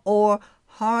harm or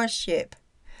hardship.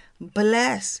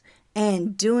 Bless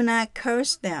and do not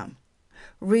curse them.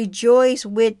 Rejoice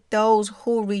with those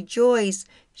who rejoice,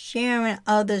 sharing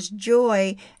others'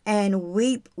 joy, and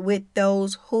weep with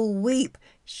those who weep,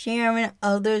 sharing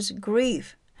others'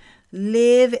 grief.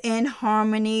 Live in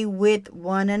harmony with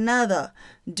one another.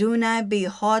 Do not be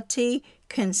haughty,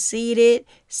 conceited,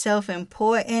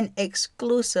 self-important,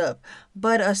 exclusive,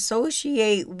 but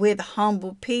associate with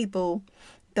humble people,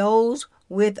 those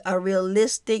with a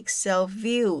realistic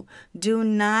self-view. Do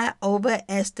not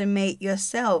overestimate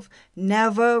yourself.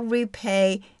 Never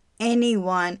repay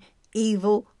anyone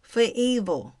evil for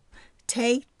evil.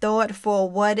 Take thought for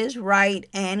what is right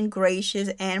and gracious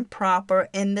and proper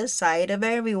in the sight of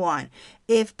everyone,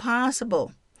 if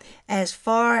possible. As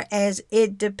far as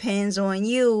it depends on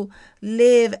you,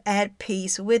 live at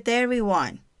peace with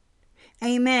everyone.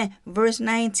 Amen. Verse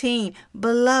 19,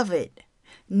 Beloved,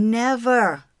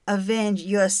 never avenge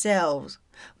yourselves,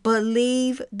 but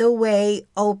leave the way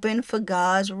open for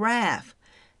God's wrath,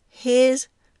 his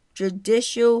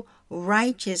judicial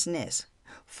righteousness.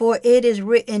 For it is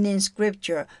written in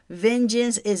Scripture,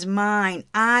 vengeance is mine,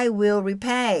 I will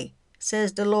repay,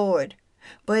 says the Lord.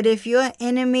 But if your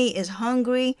enemy is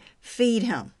hungry, feed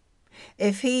him.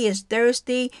 If he is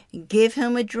thirsty, give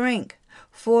him a drink.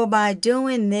 For by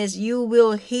doing this, you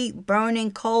will heap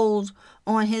burning coals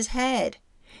on his head.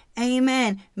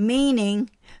 Amen. Meaning,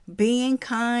 being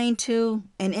kind to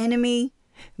an enemy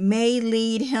may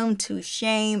lead him to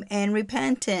shame and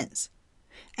repentance.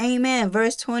 Amen.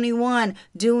 Verse 21,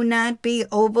 do not be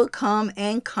overcome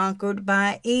and conquered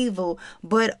by evil,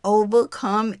 but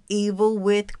overcome evil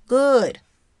with good.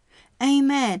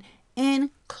 Amen.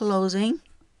 In closing,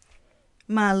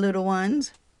 my little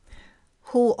ones,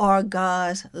 who are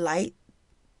God's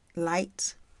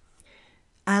lights,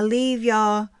 I leave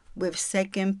y'all with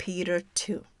 2 Peter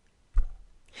 2.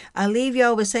 I leave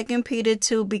y'all with 2 Peter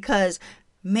 2 because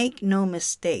make no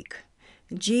mistake,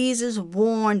 Jesus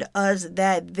warned us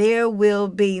that there will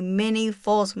be many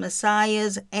false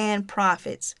messiahs and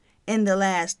prophets in the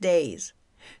last days.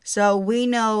 So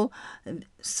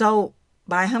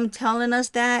by him telling us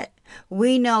that,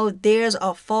 we know there's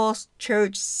a false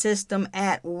church system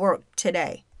at work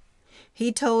today.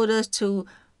 He told us to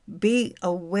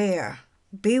beware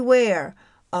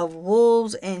of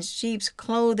wolves in sheep's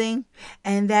clothing,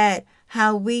 and that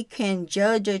how we can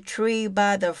judge a tree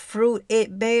by the fruit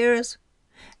it bears.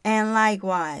 And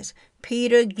likewise,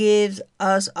 Peter gives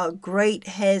us a great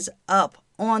heads up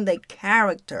on the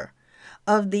character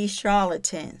of these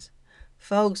charlatans.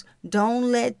 Folks,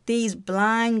 don't let these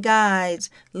blind guides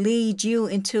lead you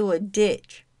into a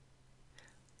ditch.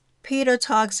 Peter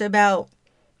talks about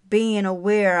being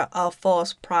aware of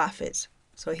false prophets.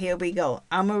 So here we go.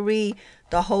 I'm going to read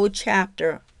the whole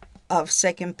chapter of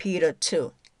 2 Peter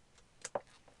 2.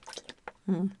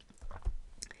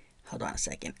 Hold on a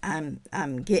second.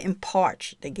 I'm getting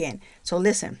parched again. So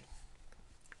listen.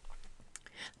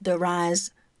 The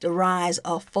rise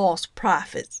of false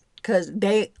prophets, because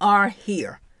they are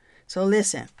here. So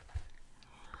listen.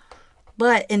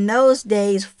 But in those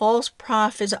days, false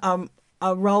prophets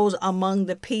arose among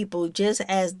the people, just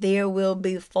as there will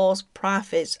be false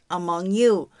prophets among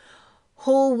you,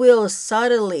 who will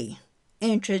subtly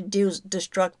introduce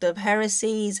destructive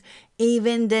heresies,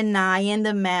 even denying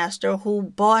the master who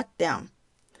bought them,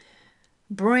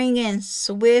 bringing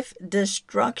swift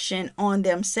destruction on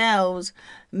themselves.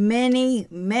 Many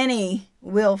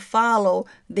will follow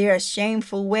their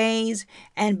shameful ways,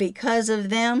 and because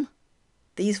of them,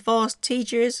 these false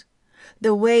teachers,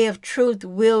 the way of truth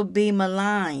will be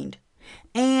maligned.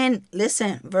 And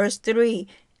listen, verse 3,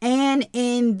 and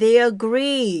in their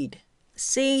greed.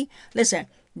 See, listen,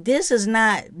 this is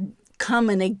not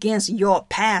coming against your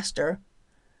pastor.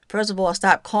 First of all,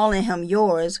 stop calling him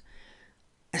yours.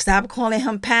 Stop calling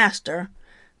him pastor.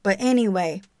 But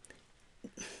anyway,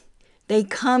 they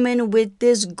come in with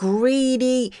this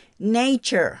greedy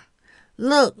nature.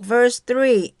 Look, verse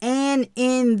 3, and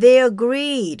in their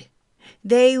greed,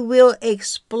 they will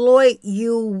exploit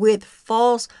you with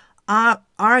false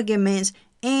arguments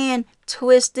and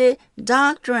twisted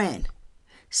doctrine.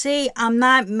 See, I'm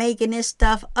not making this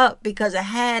stuff up, because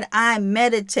had I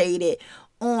meditated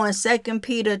on 2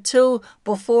 Peter 2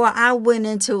 before I went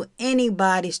into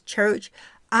anybody's church,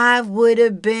 I would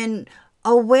have been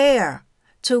aware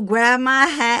to grab my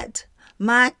hat,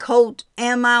 my coat,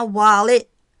 and my wallet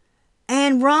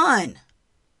and run.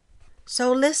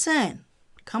 So listen,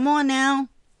 come on now.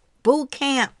 Boot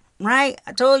camp, right?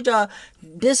 I told y'all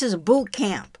this is boot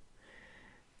camp.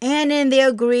 And in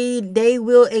their greed, they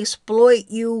will exploit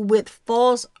you with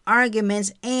false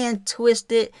arguments and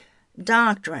twisted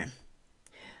doctrine.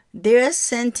 Their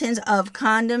sentence of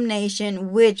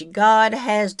condemnation, which God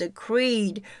has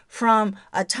decreed from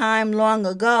a time long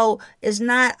ago, is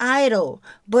not idle,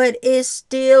 but is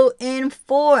still in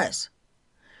force.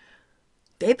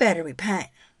 They better repent.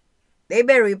 They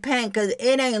better repent, because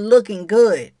it ain't looking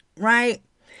good, right?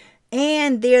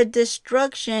 And their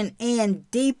destruction and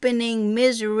deepening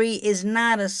misery is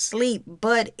not asleep,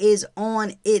 but is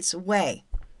on its way.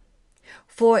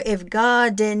 For if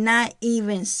God did not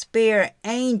even spare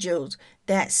angels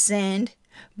that sinned,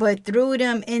 but threw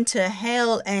them into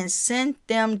hell and sent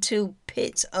them to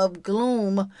pits of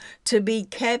gloom to be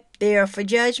kept there for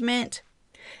judgment,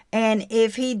 and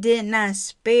if he did not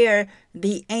spare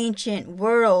the ancient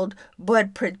world,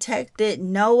 but protected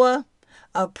Noah,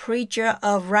 a preacher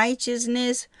of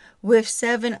righteousness, with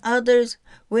 7 others,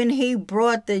 when he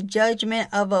brought the judgment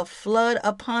of a flood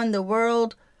upon the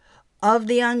world of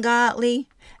the ungodly,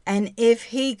 and if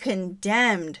he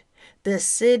condemned the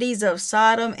cities of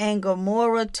Sodom and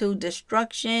Gomorrah to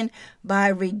destruction by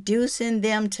reducing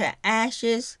them to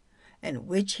ashes, and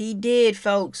which he did,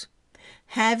 folks,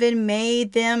 having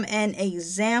made them an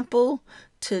example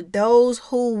to those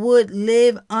who would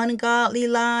live ungodly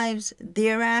lives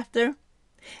thereafter.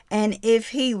 And if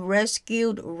he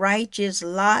rescued righteous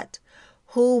Lot,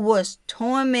 who was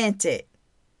tormented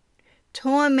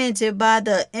by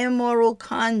the immoral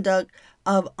conduct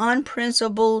of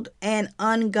unprincipled and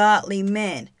ungodly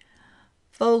men.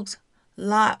 Folks,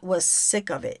 Lot was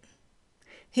sick of it.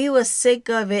 He was sick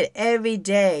of it every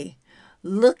day,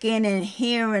 looking and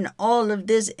hearing all of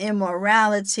this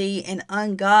immorality and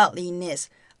ungodliness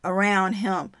around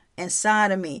him and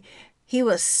sodomy. He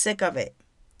was sick of it.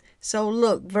 So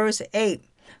look, verse 8,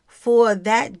 for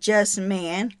that just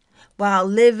man, while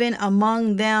living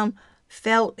among them,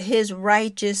 felt his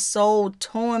righteous soul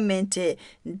tormented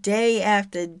day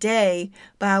after day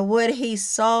by what he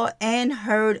saw and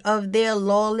heard of their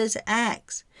lawless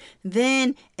acts.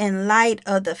 Then, in light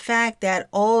of the fact that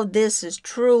all this is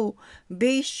true,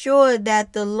 be sure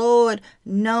that the Lord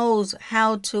knows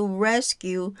how to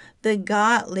rescue the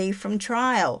godly from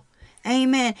trial.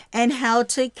 Amen. And how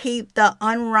to keep the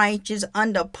unrighteous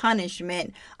under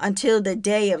punishment until the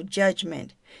day of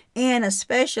judgment. And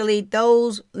especially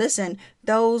those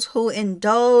who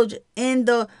indulge in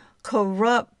the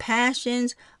corrupt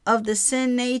passions of the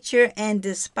sin nature and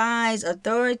despise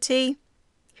authority,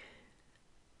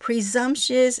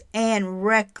 presumptuous and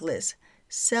reckless,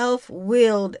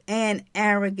 self-willed and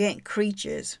arrogant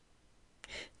creatures.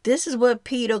 This is what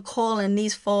Peter calling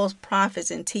these false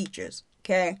prophets and teachers,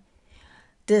 okay?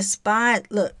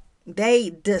 They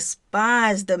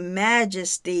despise the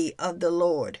majesty of the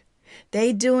Lord.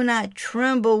 They do not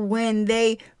tremble when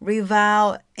they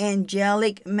revile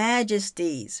angelic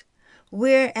majesties,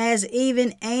 whereas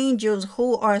even angels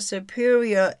who are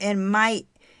superior in might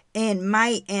in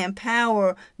might and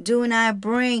power do not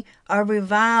bring a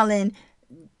reviling,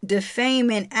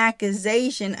 defaming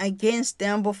accusation against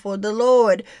them before the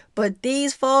Lord. But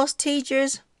these false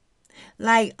teachers,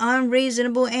 like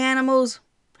unreasonable animals,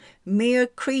 mere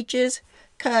creatures,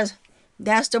 because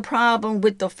that's the problem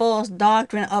with the false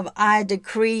doctrine of I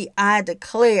decree, I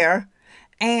declare,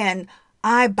 and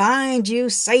I bind you,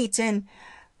 Satan.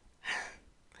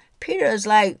 Peter is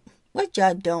like, what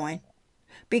y'all doing?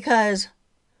 Because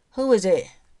who is it?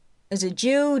 Is it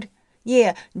Jude?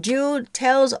 Yeah, Jude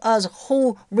tells us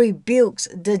who rebukes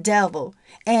the devil,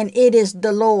 and it is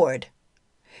the Lord.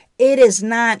 It is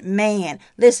not man.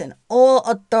 Listen, all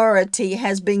authority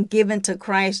has been given to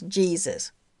Christ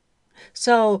Jesus.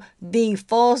 So the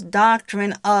false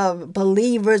doctrine of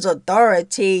believers'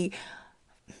 authority,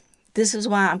 this is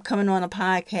why I'm coming on a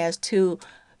podcast to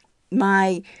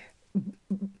my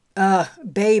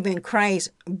babe in Christ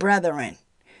brethren.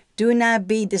 Do not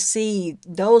be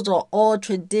deceived. Those are all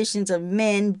traditions of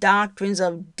men, doctrines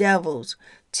of devils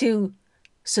to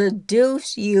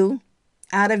seduce you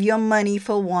out of your money,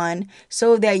 for one,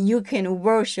 so that you can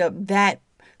worship that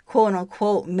quote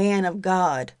unquote man of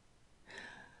God.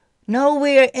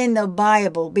 Nowhere in the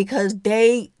Bible, because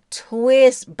they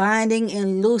twist, binding,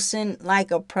 and loosen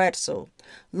like a pretzel.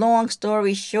 Long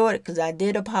story short, because I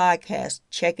did a podcast,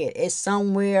 check it. It's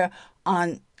somewhere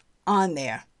on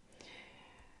there.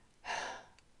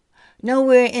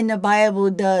 Nowhere in the Bible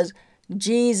does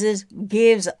Jesus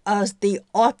gives us the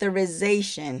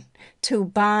authorization to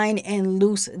bind and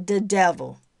loose the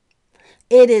devil.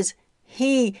 It is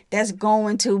he that's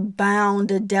going to bound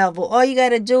the devil. All you got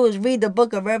to do is read the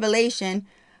book of Revelation.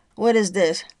 What is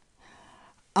this?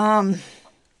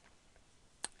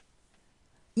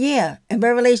 Yeah, in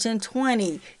Revelation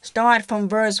 20, start from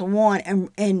verse 1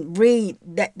 and read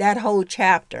that whole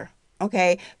chapter.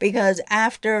 Okay? Because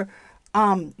after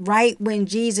right when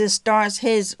Jesus starts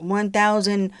his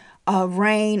 1,000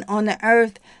 reign on the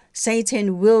earth,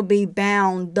 Satan will be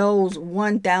bound those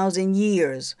 1,000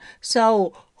 years.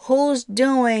 So who's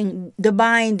doing the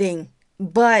binding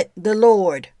but the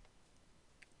Lord?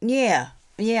 Yeah,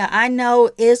 I know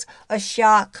it's a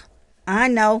shock. I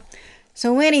know.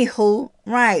 So anywho,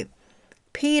 right,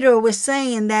 Peter was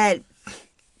saying that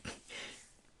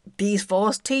these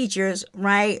false teachers,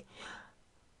 right,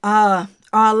 are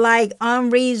like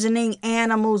unreasoning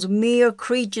animals, mere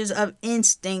creatures of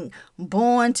instinct,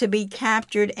 born to be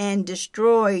captured and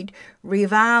destroyed,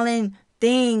 reviling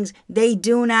things they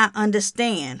do not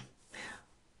understand,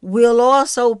 will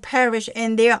also perish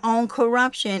in their own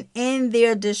corruption. In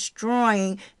their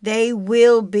destroying, they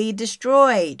will be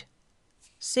destroyed.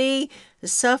 See,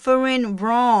 suffering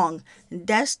wrong,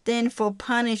 destined for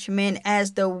punishment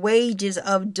as the wages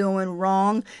of doing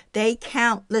wrong. They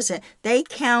count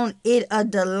it a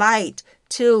delight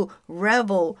to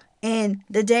revel in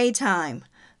the daytime,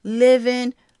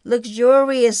 living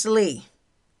luxuriously.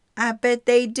 I bet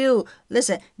they do.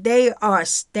 Listen, they are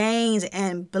stains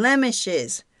and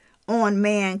blemishes on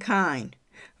mankind,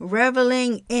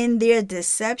 reveling in their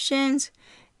deceptions,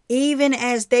 even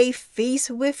as they feast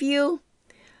with you.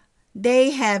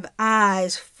 They have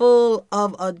eyes full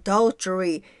of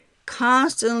adultery,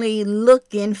 constantly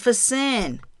looking for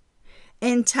sin,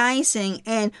 enticing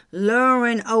and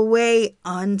luring away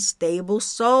unstable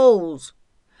souls.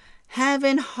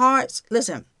 Having hearts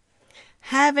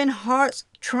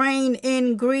trained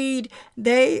in greed,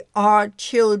 they are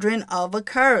children of a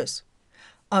curse.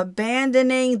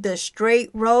 Abandoning the straight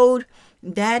road,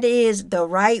 that is the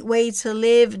right way to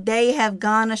live, they have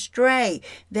gone astray.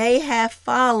 They have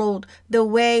followed the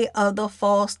way of the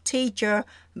false teacher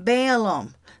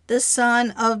Balaam, the son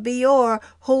of Beor,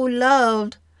 who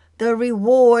loved the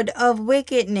reward of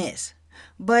wickedness.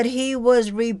 But he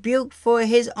was rebuked for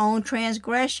his own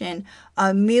transgression.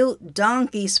 A mute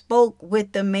donkey spoke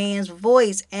with the man's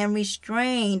voice and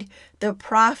restrained the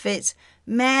prophet's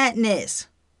madness.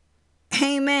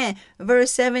 Amen.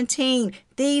 Verse 17,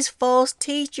 these false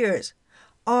teachers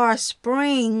are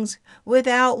springs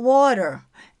without water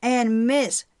and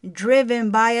mists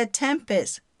driven by a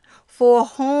tempest, for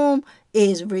whom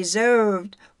is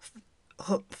reserved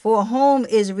the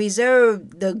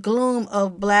gloom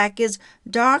of blackest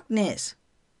darkness,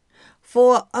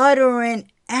 for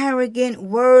uttering arrogant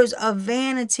words of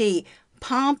vanity,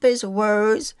 pompous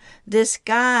words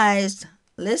disguised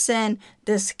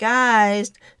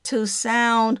to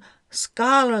sound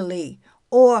scholarly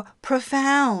or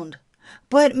profound,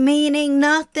 but meaning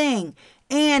nothing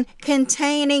and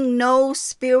containing no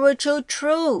spiritual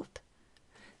truth.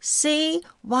 See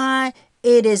why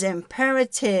it is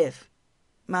imperative,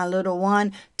 my little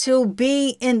one, to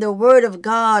be in the Word of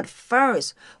God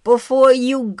first before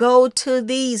you go to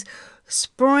these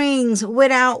springs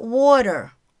without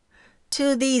water,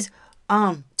 to these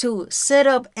to sit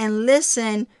up and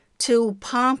listen to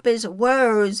pompous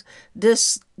words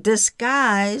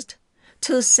disguised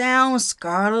to sound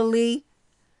scholarly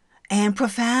and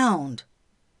profound,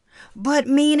 but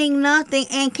meaning nothing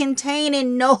and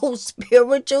containing no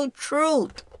spiritual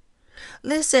truth.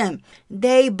 Listen,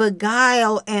 they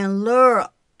beguile and lure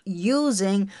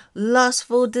using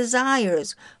lustful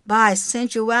desires by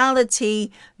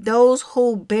sensuality those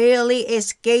who barely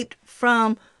escape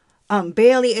from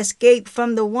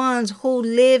the ones who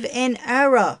live in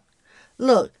error.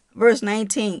 Look, verse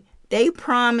 19. They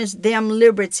promise them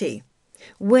liberty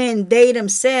when they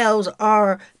themselves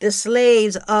are the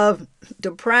slaves of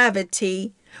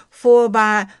depravity. For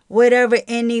by whatever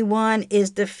anyone is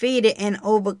defeated and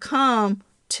overcome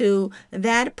to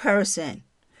that person,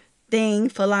 thing,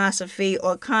 philosophy,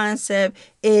 or concept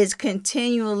is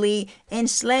continually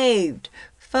enslaved.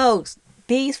 Folks,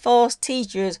 these false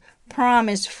teachers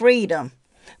promise freedom,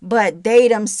 but they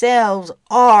themselves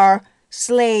are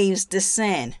slaves to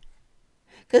sin.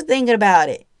 Because thinking about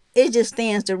it, it just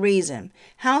stands to reason.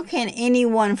 How can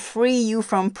anyone free you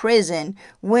from prison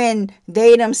when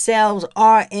they themselves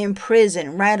are in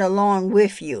prison right along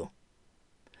with you?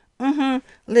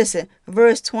 Listen,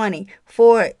 verse 20.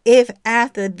 For if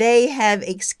after they have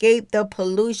escaped the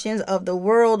pollutions of the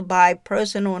world by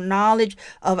personal knowledge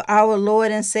of our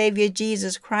Lord and Savior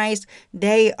Jesus Christ,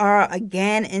 they are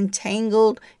again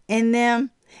entangled in them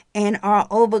and are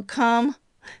overcome,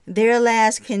 their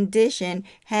last condition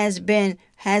has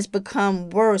become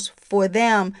worse for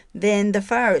them than the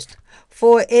first.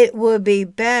 For it would be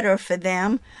better for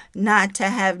them not to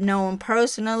have known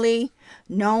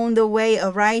the way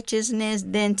of righteousness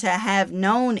than to have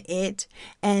known it,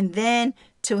 and then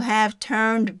to have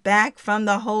turned back from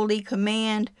the holy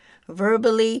command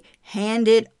verbally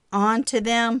handed on to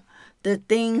them. The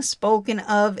thing spoken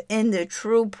of in the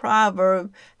true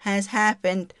proverb has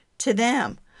happened to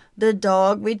them. The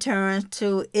dog returns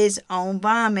to its own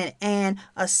vomit, and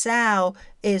a sow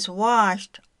is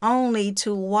washed only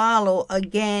to wallow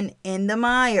again in the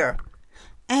mire.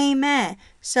 Amen.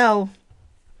 So,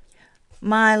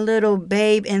 my little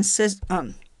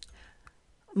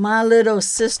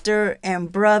sister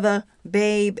and brother,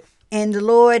 babe in the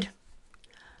Lord,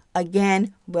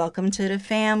 again, welcome to the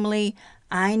family.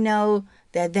 I know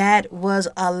that was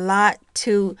a lot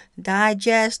to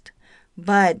digest,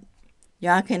 but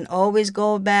y'all can always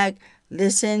go back,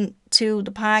 listen to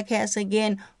the podcast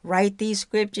again, write these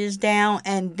scriptures down,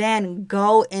 and then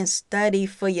go and study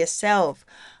for yourself.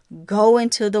 Go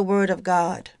into the Word of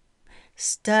God.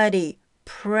 Study,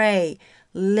 pray,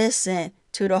 listen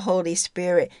to the Holy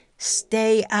Spirit.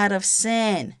 Stay out of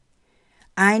sin.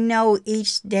 I know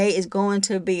each day is going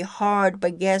to be hard,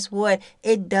 but guess what?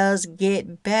 It does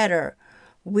get better.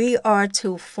 We are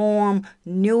to form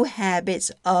new habits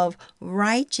of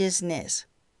righteousness.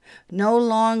 No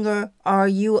longer are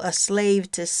you a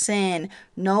slave to sin.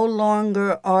 No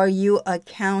longer are you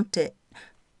counted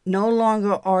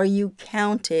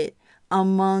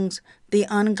amongst the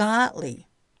ungodly.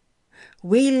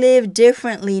 We live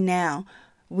differently now.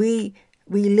 We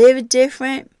live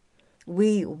different.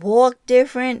 We walk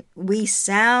different, we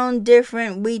sound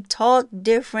different, we talk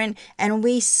different, and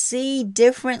we see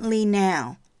differently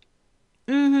now.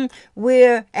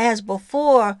 Whereas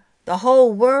before, the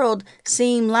whole world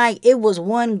seemed like it was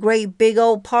one great big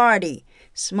old party.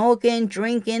 Smoking,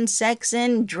 drinking,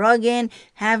 sexing, drugging,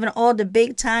 having all the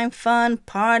big time fun,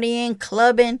 partying,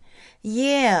 clubbing.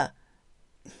 Yeah,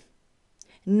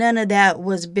 none of that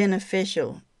was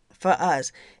beneficial for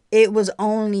us. It was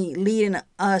only leading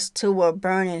us to a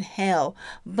burning hell.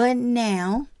 But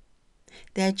now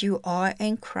that you are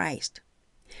in Christ,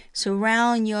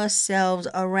 surround yourselves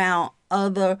around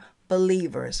other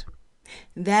believers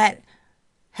that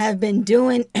have been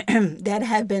that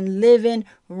have been living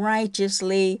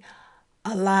righteously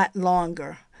a lot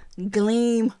longer.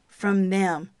 Glean from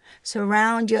them.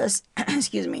 Surround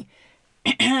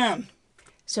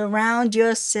surround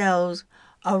yourselves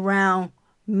around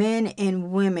men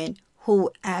and women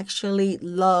who actually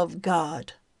love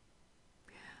God.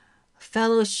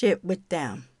 Fellowship with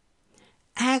them.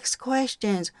 Ask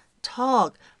questions.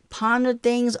 Talk. Ponder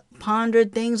things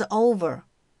over.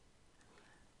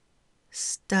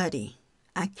 Study.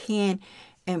 I can't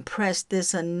impress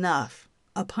this enough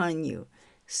upon you.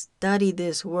 Study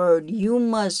this word. You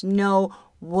must know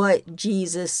what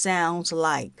Jesus sounds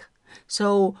like.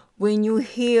 So when you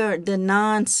hear the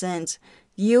nonsense,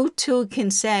 you too can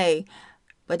say,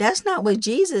 but that's not what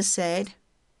Jesus said.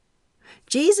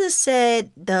 Jesus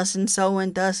said thus and so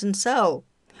and thus and so.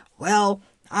 Well,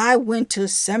 I went to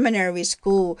seminary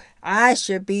school. I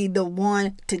should be the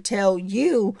one to tell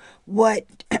you what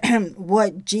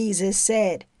what Jesus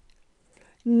said.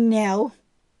 No.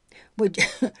 What,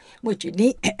 what you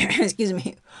need excuse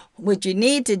me, what you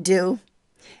need to do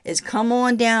is come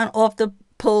on down off the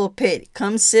pulpit.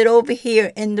 Come sit over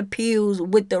here in the pews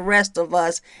with the rest of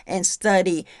us and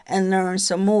study and learn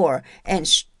some more and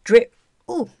strip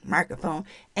off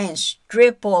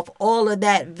all of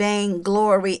that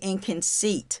vainglory and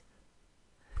conceit.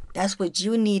 That's what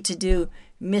you need to do,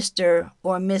 Mr.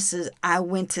 or Mrs. I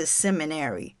went to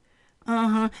seminary.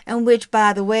 And which,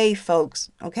 by the way,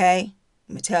 folks, okay,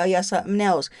 let me tell y'all something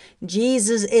else.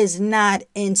 Jesus is not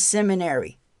in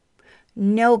seminary.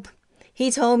 Nope. He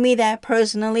told me that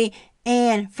personally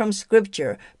and from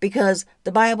scripture, because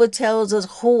the Bible tells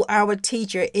us who our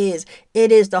teacher is.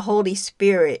 It is the Holy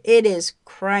Spirit. It is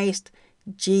Christ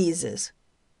Jesus.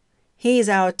 He's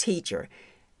our teacher.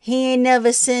 He ain't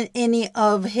never sent any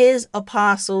of his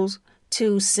apostles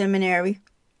to seminary.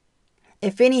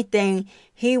 If anything,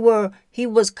 he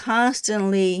was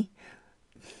constantly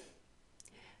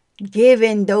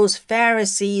giving those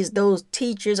Pharisees, those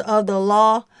teachers of the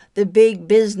law, the big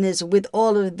business with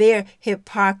all of their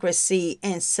hypocrisy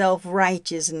and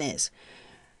self-righteousness.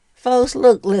 Folks,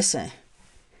 look, listen.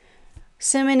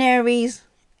 Seminaries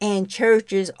and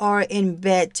churches are in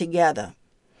bed together.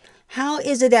 How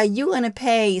is it that you're going to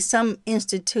pay some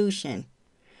institution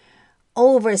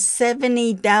over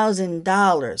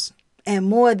 $70,000 and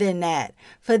more than that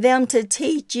for them to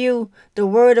teach you the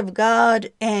Word of God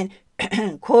and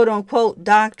quote unquote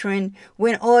doctrine,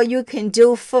 when all you can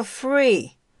do for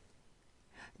free,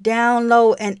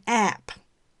 download an app?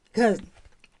 Because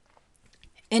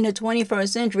in the 21st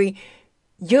century,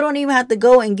 you don't even have to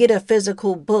go and get a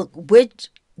physical book, which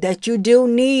that you do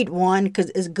need one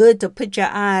because it's good to put your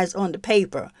eyes on the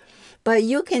paper. But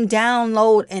you can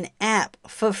download an app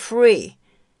for free.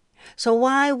 So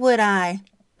why would I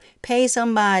pay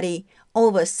somebody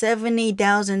over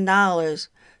 $70,000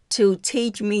 to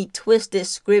teach me twisted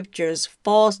scriptures,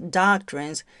 false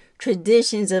doctrines,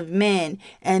 traditions of men,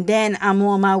 and then I'm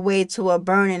on my way to a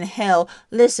burning hell?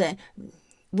 Listen,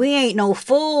 we ain't no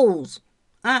fools.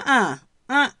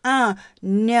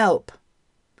 Nope.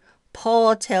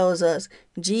 Paul tells us,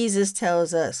 Jesus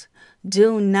tells us,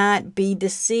 do not be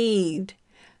deceived.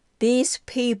 These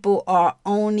people are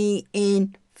only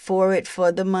in for it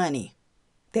for the money.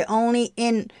 They're only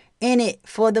in it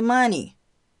for the money.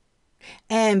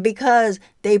 And because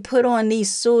they put on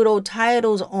these pseudo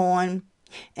titles on,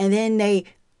 and then they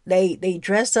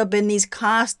dress up in these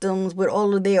costumes with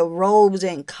all of their robes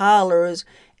and collars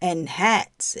and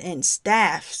hats and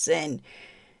staffs, and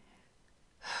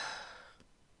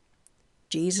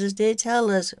Jesus did tell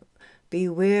us,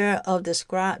 beware of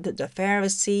the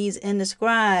Pharisees and the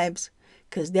scribes,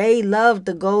 because they love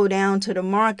to go down to the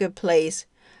marketplace,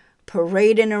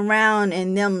 parading around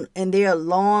in their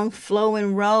long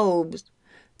flowing robes.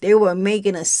 They were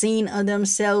making a scene of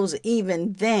themselves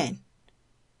even then.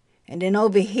 And then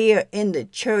over here in the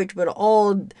church with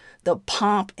all the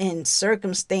pomp and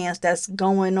circumstance that's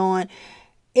going on,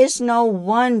 it's no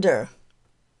wonder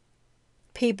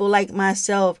people like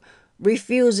myself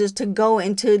refuses to go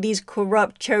into these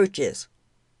corrupt churches.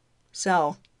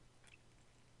 So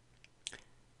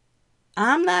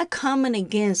I'm not coming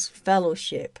against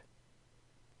fellowship.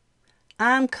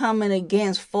 I'm coming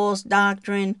against false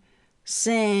doctrine,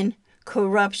 sin,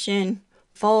 corruption,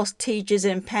 false teachers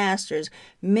and pastors,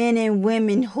 men and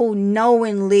women who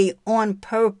knowingly, on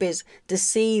purpose,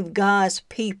 deceive God's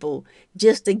people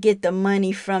just to get the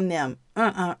money from them.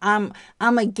 I'm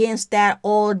against that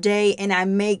all day, and I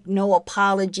make no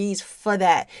apologies for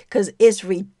that because it's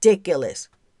ridiculous.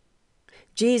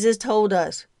 Jesus told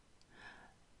us,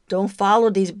 don't follow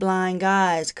these blind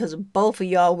guys, because both of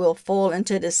y'all will fall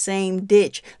into the same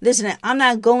ditch. Listen, I'm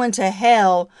not going to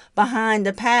hell behind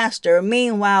the pastor.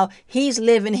 Meanwhile, he's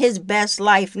living his best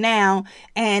life now,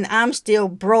 and I'm still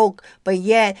broke, but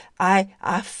yet I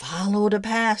follow the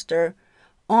pastor.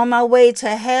 On my way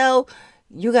to hell,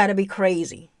 you got to be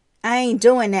crazy. I ain't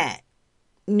doing that.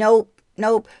 Nope.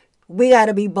 We got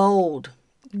to be bold.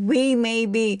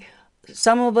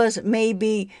 Some of us may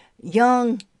be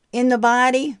young in the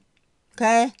body,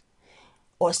 okay?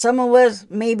 Or some of us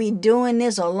may be doing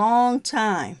this a long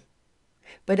time.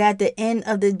 But at the end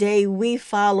of the day, we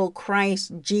follow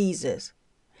Christ Jesus.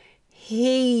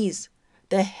 He's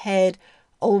the head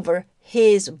over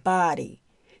his body.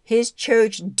 His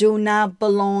church do not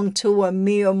belong to a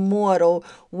mere mortal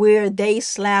where they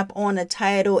slap on a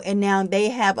title and now they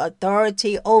have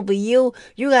authority over you.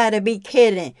 You got to be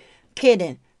kidding.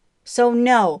 kidding. So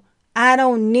no, I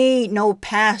don't need no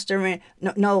pastoring,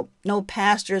 no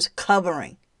pastor's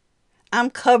covering. I'm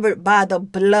covered by the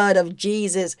blood of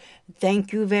Jesus.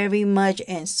 Thank you very much,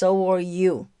 and so are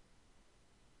you,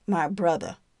 my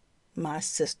brother, my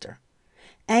sister.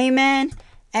 Amen.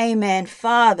 Amen.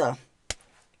 Father,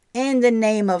 in the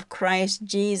name of Christ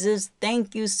Jesus,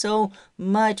 thank you so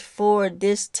much for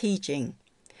this teaching.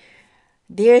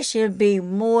 There should be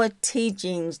more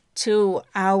teachings to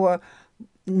our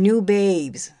new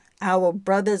babes, our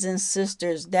brothers and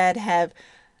sisters that have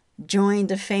joined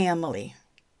the family,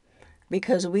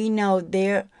 because we know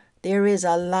there is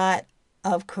a lot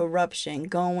of corruption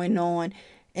going on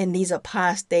in these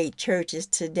apostate churches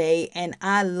today. And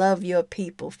I love your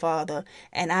people, Father,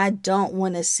 and I don't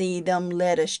want to see them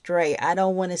led astray. I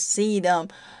don't want to see them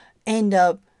end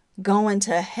up going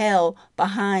to hell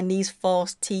behind these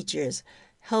false teachers.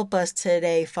 Help us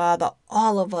today, Father,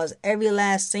 all of us, every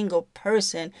last single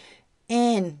person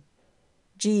in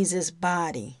Jesus'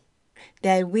 body,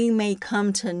 that we may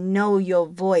come to know your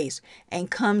voice and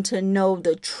come to know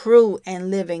the true and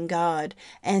living God,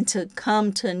 and to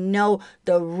come to know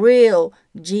the real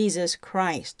Jesus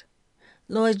Christ.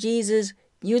 Lord Jesus,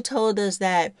 you told us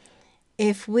that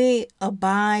if we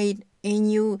abide in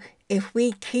you, if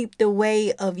we keep the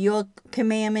way of your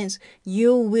commandments,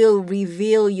 you will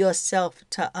reveal yourself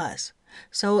to us.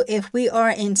 So if we are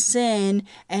in sin,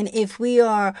 and if we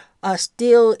are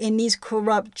still in these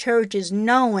corrupt churches,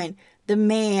 knowing the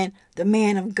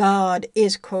man of God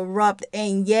is corrupt,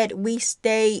 and yet we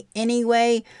stay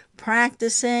anyway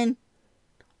practicing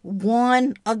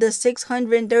one of the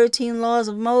 613 laws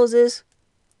of Moses,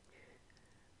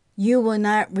 you will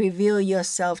not reveal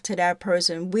yourself to that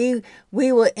person. We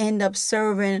will end up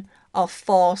serving a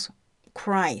false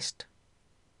Christ.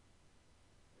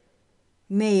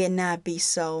 May it not be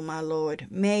so, my Lord.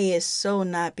 May it so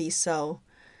not be so.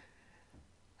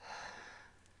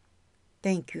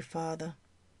 Thank you, Father.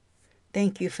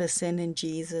 Thank you for sending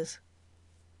Jesus.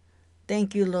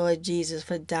 Thank you, Lord Jesus,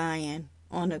 for dying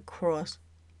on the cross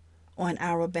on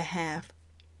our behalf.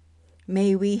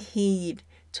 May we heed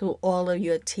to all of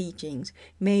your teachings.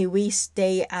 May we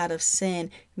stay out of sin.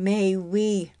 May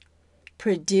we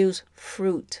produce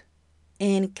fruit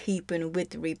in keeping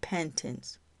with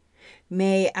repentance.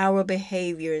 May our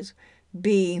behaviors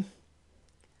be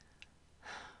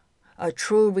a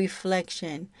true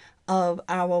reflection of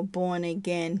our born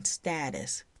again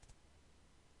status.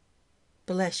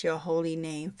 Bless your holy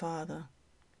name, Father.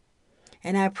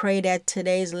 And I pray that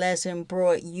today's lesson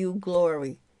brought you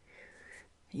glory.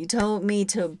 You told me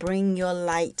to bring your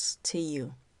lights to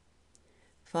you.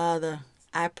 Father,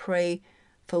 I pray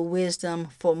for wisdom,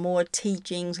 for more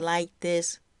teachings like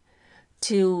this,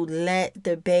 to let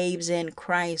the babes in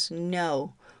Christ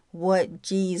know what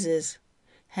Jesus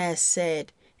has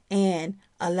said, and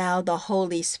allow the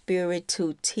Holy Spirit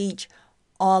to teach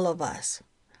all of us.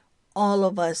 All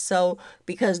of us. So,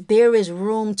 because there is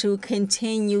room to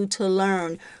continue to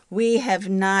learn. We have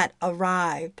not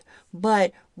arrived,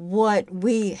 but what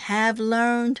we have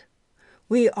learned,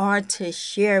 we are to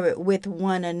share it with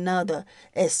one another,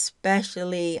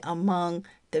 especially among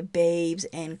the babes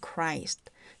in Christ,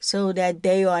 so that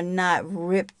they are not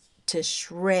ripped to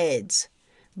shreds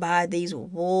by these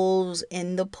wolves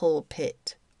in the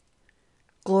pulpit.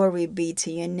 Glory be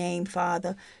to your name,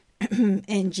 Father.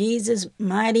 In Jesus'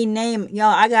 mighty name,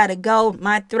 y'all, I gotta go.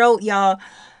 My throat, y'all.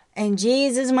 In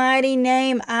Jesus' mighty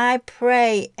name, I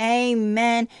pray.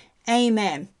 Amen.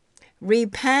 Amen.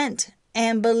 Repent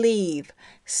and believe.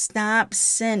 Stop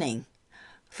sinning.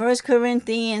 1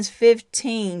 Corinthians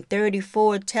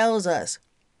 15:34 tells us,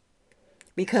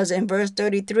 because in verse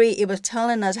 33, it was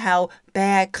telling us how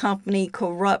bad company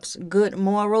corrupts good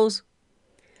morals.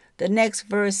 The next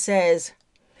verse says,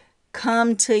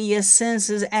 come to your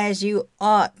senses as you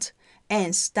ought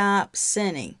and stop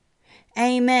sinning.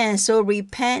 Amen. So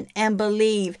repent and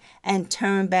believe and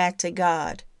turn back to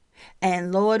God.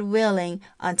 And Lord willing,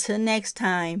 until next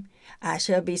time, I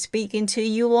shall be speaking to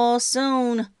you all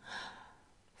soon.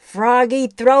 Froggy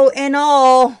throat and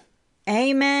all.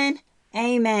 Amen.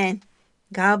 Amen.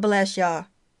 God bless y'all.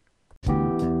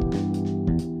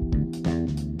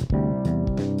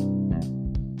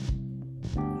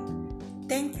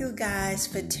 Thank you guys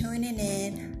for tuning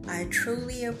in. I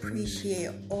truly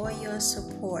appreciate all your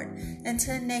support.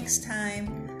 Until next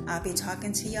time, I'll be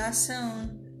talking to y'all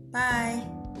soon. Bye.